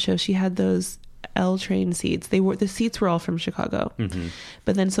Invisible Man show, she had those L train seats. The seats were all from Chicago. Mm-hmm.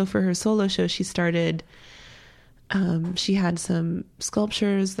 But then so for her solo show, she started, she had some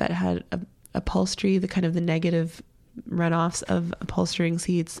sculptures that had upholstery, the kind of the negative runoffs of upholstering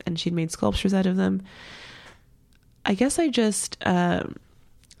seats, and she'd made sculptures out of them. I guess I just, I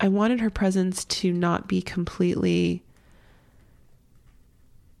wanted her presence to not be completely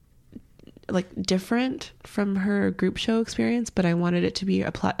like different from her group show experience, but I wanted it to be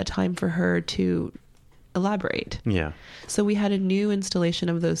a time for her to elaborate. Yeah. So we had a new installation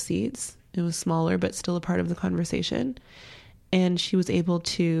of those seats. It was smaller, but still a part of the conversation. And she was able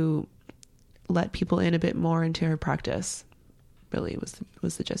to let people in a bit more into her practice. Really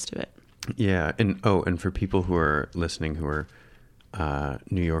was the gist of it. Yeah. And for people who are listening, who are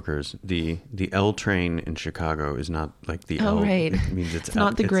New Yorkers, the L train in Chicago is not like the L. Right. It means it's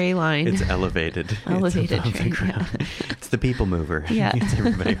not the gray line. It's elevated. Elevated train, yeah. It's the people mover. Yeah. It's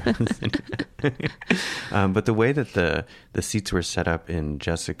everybody else. But the way that the seats were set up in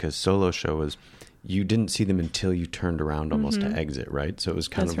Jessica's solo show was you didn't see them until you turned around almost to exit, right? So it was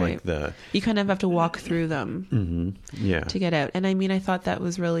kind of like you kind of have to walk through them to get out. And I mean, I thought that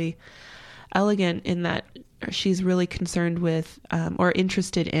was really elegant in that she's really concerned with or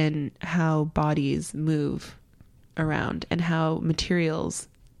interested in how bodies move around and how materials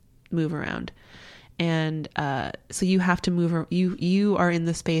move around. And so you have to move. You are in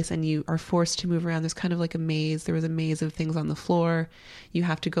the space and you are forced to move around. There's kind of like a maze. There was a maze of things on the floor. You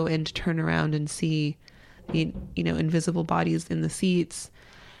have to go in to turn around and see, invisible bodies in the seats.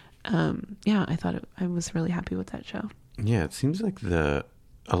 Yeah, I was really happy with that show. Yeah, it seems like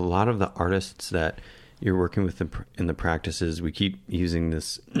a lot of the artists that you're working with in the practices, we keep using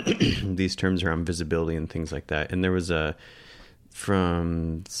these terms around visibility and things like that. And there was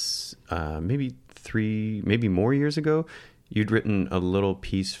from maybe more years ago, you'd written a little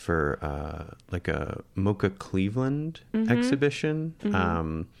piece for like a Mocha Cleveland exhibition.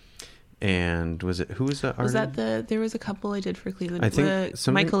 Mm-hmm. And who was the artist? Was that there was a couple I did for Cleveland. I think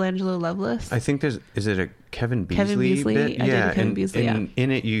Michelangelo Lovelace. I think is it a Kevin Beasley bit? I did Kevin Beasley, yeah.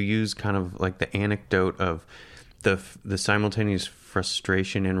 In it you use kind of like the anecdote of the simultaneous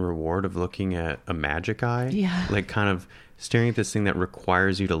frustration and reward of looking at a magic eye. Yeah. Like kind of staring at this thing that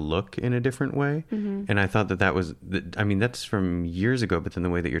requires you to look in a different way. Mm-hmm. And I thought that was, I mean, that's from years ago, but then the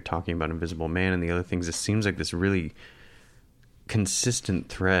way that you're talking about Invisible Man and the other things, it seems like this really consistent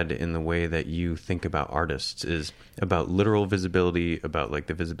thread in the way that you think about artists is about literal visibility, about like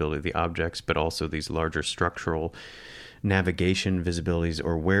the visibility of the objects, but also these larger structural navigation visibilities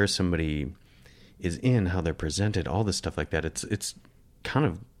or where somebody is in, how they're presented, all this stuff like that. It's kind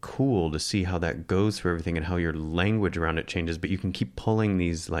of cool to see how that goes for everything and how your language around it changes, but you can keep pulling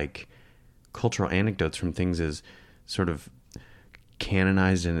these like cultural anecdotes from things as sort of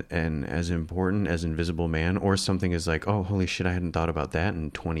canonized and as important as Invisible Man, or something is like, oh, holy shit, I hadn't thought about that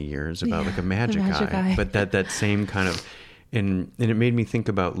in 20 years about like a magic eye. But that same kind of, and it made me think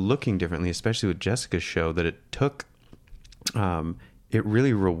about looking differently, especially with Jessica's show, that it took, it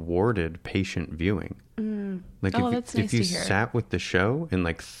really rewarded patient viewing. Like if you sat with the show and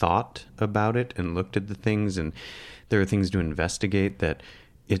like thought about it and looked at the things and there are things to investigate, that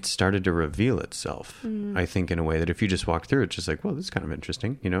it started to reveal itself, I think, in a way that if you just walk through it, it's just like, well, this is kind of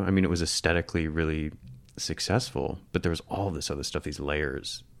interesting. I mean, it was aesthetically really successful, but there was all this other stuff, these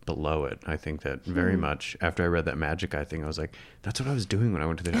layers below it. I think that very much after I read that magic eye thing, I was like, that's what I was doing when I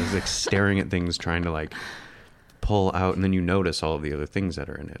went to I was like staring at things, trying to like pull out, and then you notice all of the other things that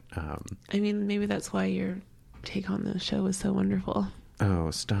are in it. I mean, maybe that's why your take on the show was so wonderful.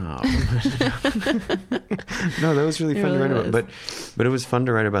 Oh, stop. No, that was really fun to write about. But it was fun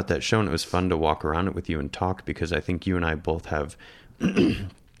to write about that show, and it was fun to walk around it with you and talk, because I think you and I both have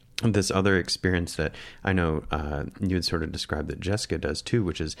this other experience that I know you had sort of described that Jessica does too,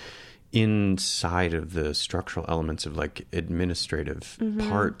 which is inside of the structural elements of like administrative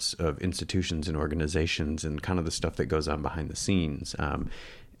parts of institutions and organizations and kind of the stuff that goes on behind the scenes.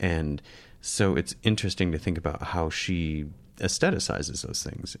 And so it's interesting to think about how she aestheticizes those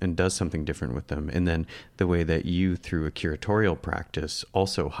things and does something different with them. And then the way that you, through a curatorial practice,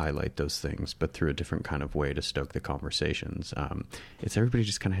 also highlight those things, but through a different kind of way to stoke the conversations. It's everybody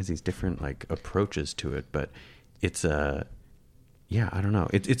just kind of has these different like approaches to it, but it's yeah, I don't know.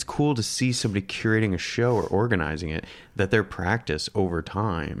 It's cool to see somebody curating a show or organizing it, that their practice over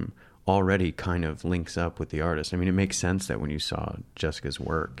time already kind of links up with the artist. I mean, it makes sense that when you saw Jessica's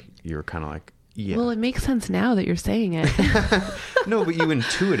work, you were kind of like, Yeah. Well, it makes sense now that you're saying it. No, but you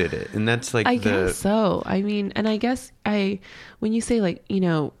intuited it, and that's like I guess so. I mean, and I guess when you say like, you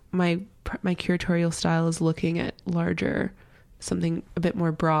know, my curatorial style is looking at larger, something a bit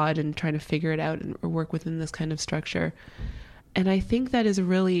more broad and trying to figure it out or work within this kind of structure. And I think that is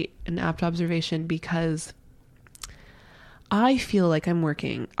really an apt observation because I feel like I'm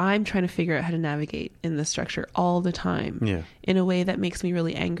trying to figure out how to navigate in this structure all the time in a way that makes me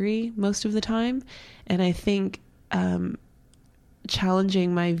really angry most of the time. And I think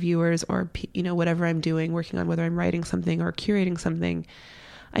challenging my viewers or, you know, whatever I'm doing, working on whether I'm writing something or curating something,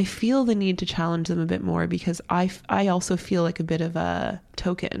 I feel the need to challenge them a bit more because I also feel like a bit of a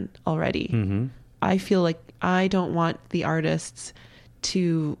token already. Mm-hmm. I feel like I don't want their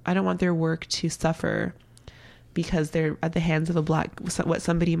work to suffer because they're at the hands of what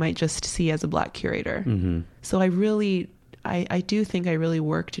somebody might just see as a Black curator. Mm-hmm. So I do think I really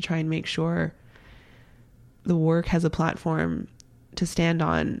work to try and make sure the work has a platform to stand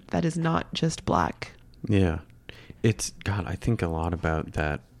on that is not just Black. Yeah. I think a lot about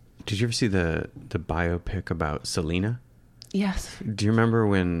that. Did you ever see the biopic about Selena? Yes. Do you remember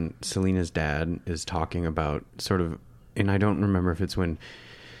when Selena's dad is talking about sort of, and I don't remember if it's when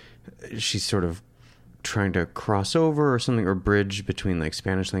she's sort of trying to cross over or something, or bridge between like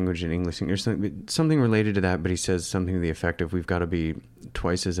Spanish language and English or something related to that, but he says something to the effect of, we've got to be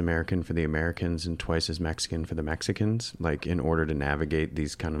twice as American for the Americans and twice as Mexican for the Mexicans, like in order to navigate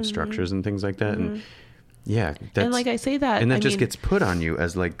these kind of structures and things like that. Mm-hmm. And yeah, and like I say that, and that just gets put on you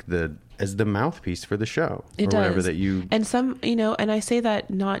as like the mouthpiece for the show, or whatever that you. And some, you know, and I say that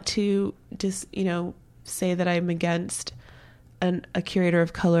not to just, you know, say that I'm against a curator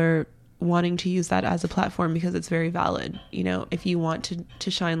of color wanting to use that as a platform, because it's very valid. You know, if you want to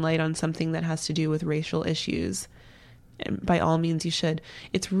shine light on something that has to do with racial issues, by all means you should.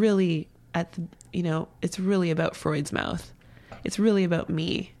 It's really it's really about Freud's mouth. It's really about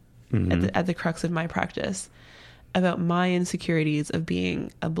me. Mm-hmm. at the crux of my practice, about my insecurities of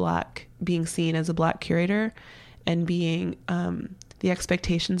being seen as a Black curator, and being the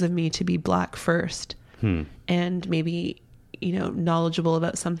expectations of me to be Black first, and maybe, you know, knowledgeable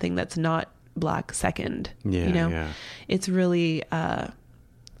about something that's not Black second. Yeah, you know, yeah. It's really. I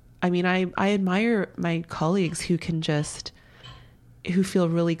mean, I admire my colleagues who feel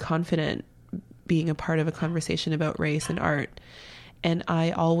really confident being a part of a conversation about race and art. And I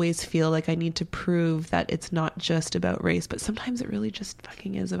always feel like I need to prove that it's not just about race, but sometimes it really just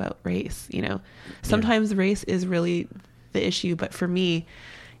fucking is about race, you know? Sometimes race is really the issue, but for me,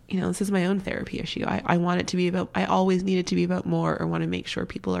 you know, this is my own therapy issue. I want it to be about, I always need it to be about more, or want to make sure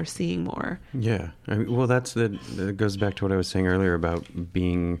people are seeing more. Yeah. I mean, well, that goes back to what I was saying earlier about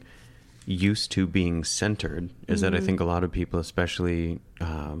being used to being centered, is that I think a lot of people, especially,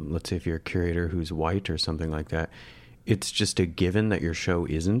 let's say if you're a curator who's white or something like that, it's just a given that your show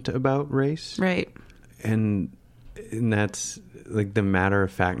isn't about race. Right. And that's like the matter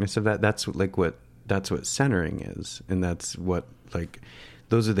of factness of that. That's what centering is. And that's what, like,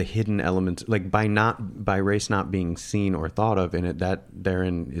 those are the hidden elements, like by race not being seen or thought of in it, that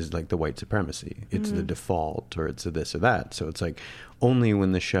therein is like the white supremacy. It's the default, or it's a this or that. So it's like only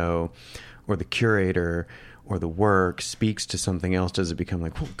when the show or the curator or the work speaks to something else does it become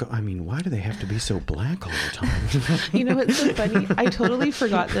like, well, I mean, why do they have to be so Black all the time? You know, it's so funny. I totally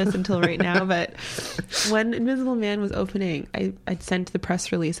forgot this until right now, but when Invisible Man was opening, I'd sent the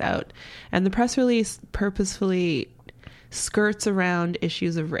press release out, and the press release purposefully skirts around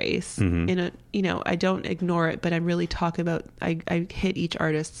issues of race in a, you know, I don't ignore it, but I really talk about, I hit each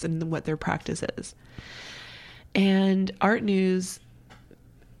artist and what their practice is. And Art News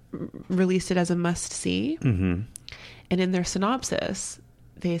released it as a must-see. Mm-hmm. And in their synopsis,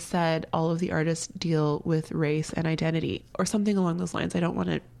 they said all of the artists deal with race and identity, or something along those lines. I don't want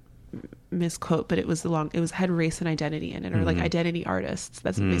to misquote, but it had race and identity in it, or like identity artists.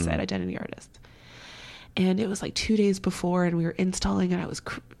 That's what they said, identity artists. And it was like 2 days before, and we were installing, and I was,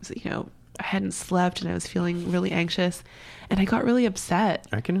 you know, I hadn't slept, and I was feeling really anxious, and I got really upset.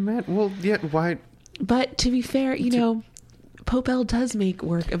 I can imagine. Well, yeah, why? But to be fair, you know, Popel does make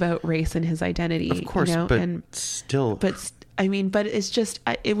work about race and his identity, of course, you know, but I mean, but it's just,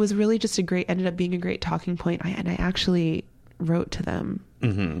 it was really just ended up being a great talking point. I actually wrote to them,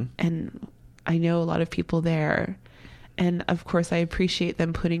 and I know a lot of people there, and of course I appreciate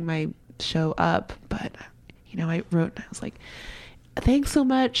them putting my show up, but, you know, I wrote, and I was like, thanks so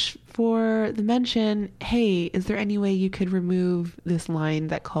much for the mention. Hey, is there any way you could remove this line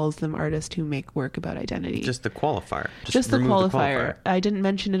that calls them artists who make work about identity? Just the qualifier. Just the qualifier. I didn't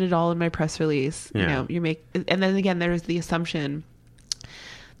mention it at all in my press release. Yeah. You know, and then again, there's the assumption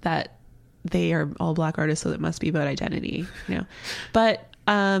that they are all Black artists, so it must be about identity, you know. But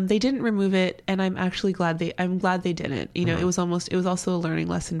they didn't remove it, and I'm actually glad I'm glad they didn't. You know, it was also a learning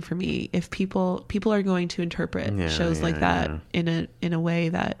lesson for me. If people are going to interpret shows like that in a way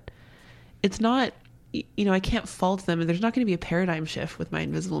that it's not, you know, I can't fault them, and there's not going to be a paradigm shift with my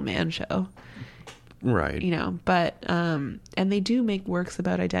Invisible Man show. Right. You know, but and they do make works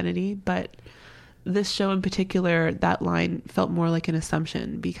about identity, but this show in particular, that line felt more like an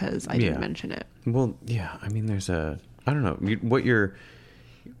assumption because I didn't mention it. Well, yeah, I mean, there's I don't know, what you're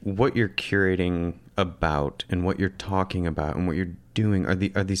curating about and what you're talking about and what you're doing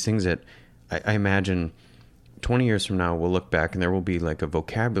are these things that I imagine 20 years from now we'll look back and there will be like a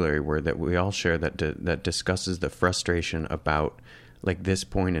vocabulary word that we all share that discusses the frustration about like this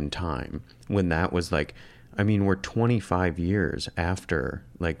point in time when that was like, I mean, we're 25 years after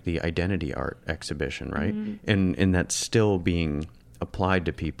like the Identity Art exhibition, right? Mm-hmm. And that's still being applied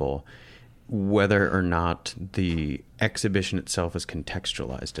to people, whether or not the exhibition itself is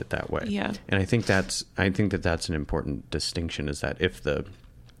contextualized it that way. Yeah. And I think that's an important distinction, is that if the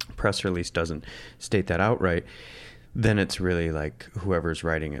press release doesn't state that outright, then it's really like whoever's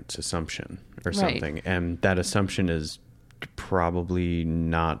writing it's assumption or something. Right. And that assumption is probably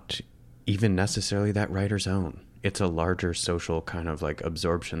not even necessarily that writer's own. It's a larger social kind of like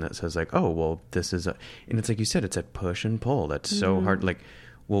absorption that says like, oh, well, this is and it's like you said, it's a push and pull. That's so hard. Like,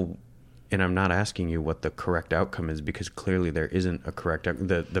 well, and I'm not asking you what the correct outcome is, because clearly there isn't a correct outcome.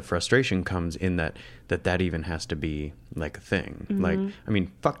 The frustration comes in that even has to be like a thing. Mm-hmm. Like, I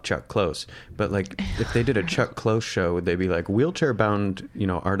mean, fuck Chuck Close, but like if they did a Chuck Close show, would they be like wheelchair bound, you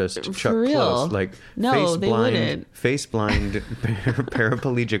know, artist Chuck Close? Like, no, they wouldn't. Face blind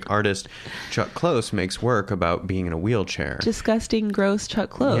paraplegic artist Chuck Close makes work about being in a wheelchair. Disgusting, gross Chuck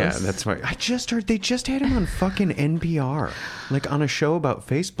Close. Yeah, that's why I just heard they just had him on fucking NPR, like on a show about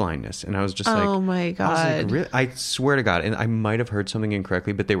face blindness, and I was just like, oh my God. I was like, really? I swear to God, and I might have heard something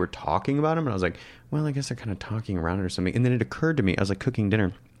incorrectly, but they were talking about him, and I was like, well, I guess they're kind of talking around it or something. And then it occurred to me, I was like cooking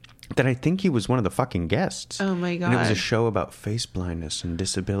dinner, that I think he was one of the fucking guests. Oh my God. And it was a show about face blindness and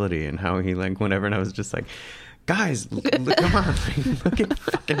disability and how he like whatever, and I was just like, guys, come on, look at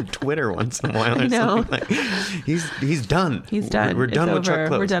fucking Twitter once in a while or something. Like, he's done. He's done. We're done with Chuck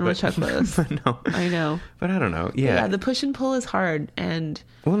Close. We're done with Chuck Close. No, I know. But I don't know. Yeah, the push and pull is hard, and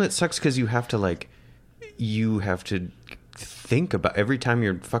well, it sucks because you have to think about every time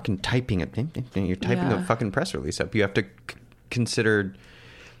you're fucking typing it. You're typing a fucking press release up. You have to consider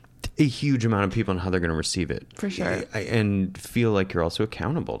a huge amount of people and how they're going to receive it. For sure. And feel like you're also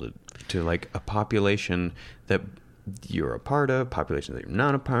accountable to like a population that you're a part of, population that you're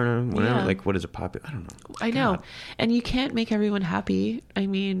not a part of, whatever. Yeah. Like, what is a population? I don't know. I know. And you can't make everyone happy. I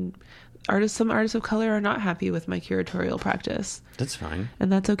mean, some artists of color are not happy with my curatorial practice. That's fine.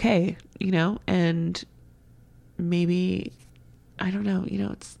 And that's okay, you know? And maybe, I don't know, you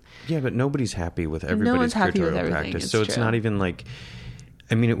know, it's... Yeah, but nobody's happy with everybody's curatorial practice. So it's not even like...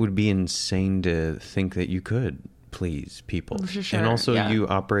 I mean, it would be insane to think that you could please people. For sure, and also you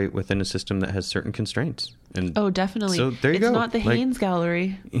operate within a system that has certain constraints. And oh, definitely. So there you go. It's not the Hanes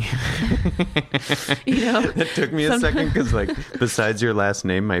Gallery. You know? That took me a second because, like, besides your last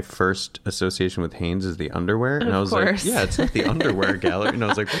name, my first association with Hanes is the underwear. And I was like, yeah, it's not the underwear gallery. And I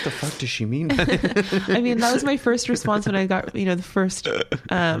was like, what the fuck does she mean? I mean, that was my first response when I got, you know, the first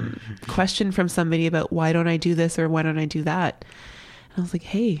question from somebody about why don't I do this or why don't I do that? And I was like,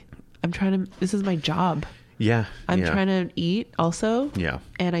 hey, this is my job. Yeah. I'm trying to eat also. Yeah.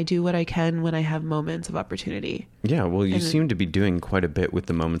 And I do what I can when I have moments of opportunity. Yeah. Well, you seem to be doing quite a bit with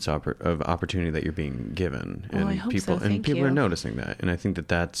the moments of opportunity that you're being given. And I hope so. Thank people you. are noticing that. And I think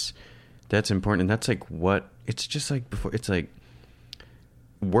that's important. And that's like it's just like before, it's like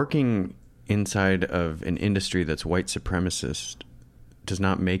working inside of an industry that's white supremacist does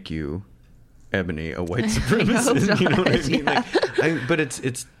not make you, Ebony, a white supremacist. You know what I mean? Yeah. Like, but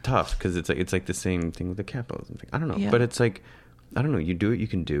it's tough because it's like the same thing with the capitalism thing. I don't know, but it's like, I don't know. You do what you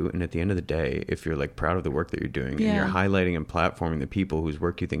can do, and at the end of the day, if you're like proud of the work that you're doing, and you're highlighting and platforming the people whose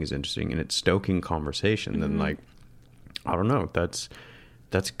work you think is interesting, and it's stoking conversation, then like, I don't know, that's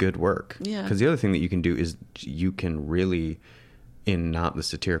good work. Yeah. Because the other thing that you can do is you can really, in not the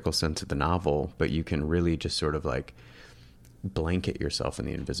satirical sense of the novel, but you can really just sort of like blanket yourself in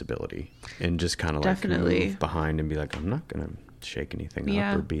the invisibility and just kind of like move behind and be like, I'm not gonna shake anything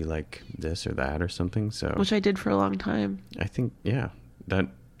up or be like this or that or something. So which I did for a long time. I think that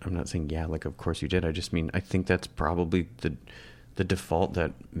I'm not saying like of course you did. I just mean I think that's probably the default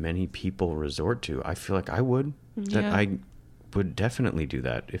that many people resort to. I feel like I would that I would definitely do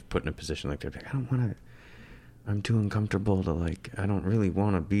that if put in a position like that. Like, I don't want I'm too uncomfortable to I don't really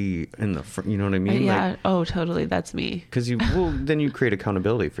want to be in the front, you know what I mean? Yeah. Oh, totally. That's me. Because then you create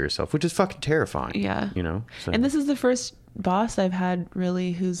accountability for yourself, which is fucking terrifying. Yeah. So. And this is the first boss I've had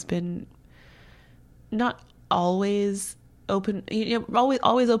really who's been not always open,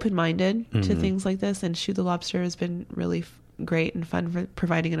 always open-minded to things like this. And Shoot the Lobster has been really great and fun for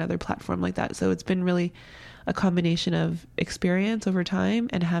providing another platform like that. So it's been really a combination of experience over time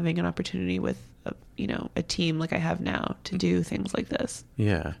and having an opportunity with a team like I have now to do things like this.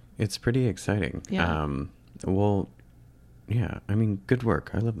 Yeah, it's pretty exciting. Yeah. Yeah, I mean, good work.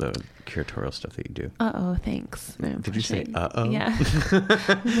 I love the curatorial stuff that you do. Uh-oh, thanks. Did you say uh-oh? Yeah.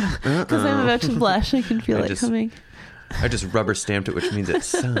 Because I'm about to blush. I can feel it coming. I just rubber stamped it, which means it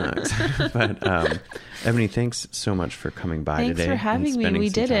sucks. But Ebony, thanks so much for coming by today. Thanks for having me. We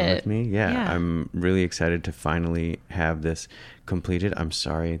did it. With me. Yeah, I'm really excited to finally have this completed. I'm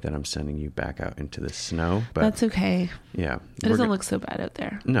sorry that I'm sending you back out into the snow, but that's okay. Yeah, it doesn't look so bad out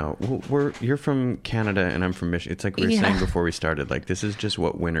there. No, you're from Canada and I'm from Michigan. It's like we were saying before we started. Like this is just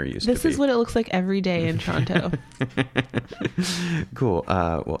what winter used to be. This is what it looks like every day in Toronto. Cool.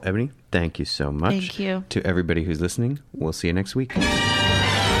 Well, Ebony, thank you so much. Thank you. To everybody who's listening, we'll see you next week.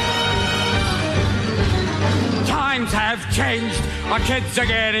 Times have changed. Our kids are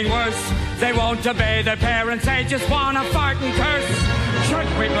getting worse. They won't obey their parents. They just want to fart and curse. Should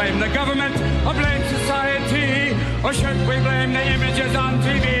we blame the government or blame society? Or should we blame the images on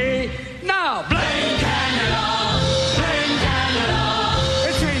TV? No, blame Canada. Blame Canada.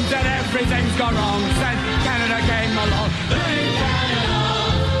 It seems that everything's gone wrong since Canada came along. Blame Canada.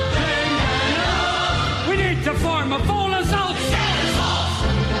 Blame Canada. We need to form a full assault.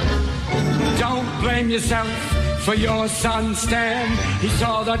 Don't blame yourself for your son Stan. He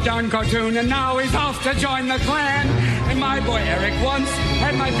saw the darn cartoon and now he's off to join the clan. And my boy Eric once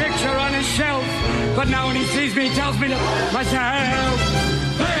had my picture on his shelf, but now when he sees me he tells me to myself.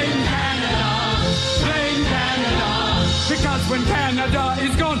 Blame Canada, blame Canada, because when Canada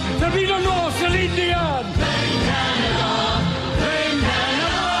is gone there'll be no more Celine Dion. Blame Canada, blame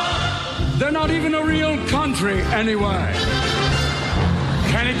Canada. They're not even a real country anyway.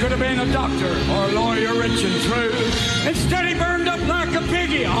 Kenny could have been a doctor or a lawyer rich and true. Instead he burned up like a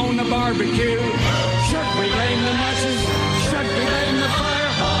piggy on the barbecue. Should we blame the masses? Should we blame the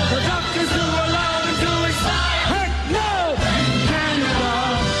fire? The doctors who allowed him to expire? Heck no! Blame Canada!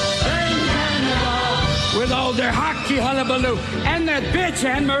 Blame Canada! With all their hockey hullabaloo and that bitch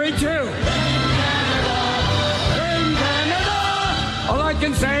Anne-Marie too. Blame Canada! Blame Canada! All I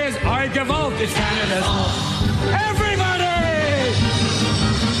can say is I give out. It's Canada's fault. Everybody!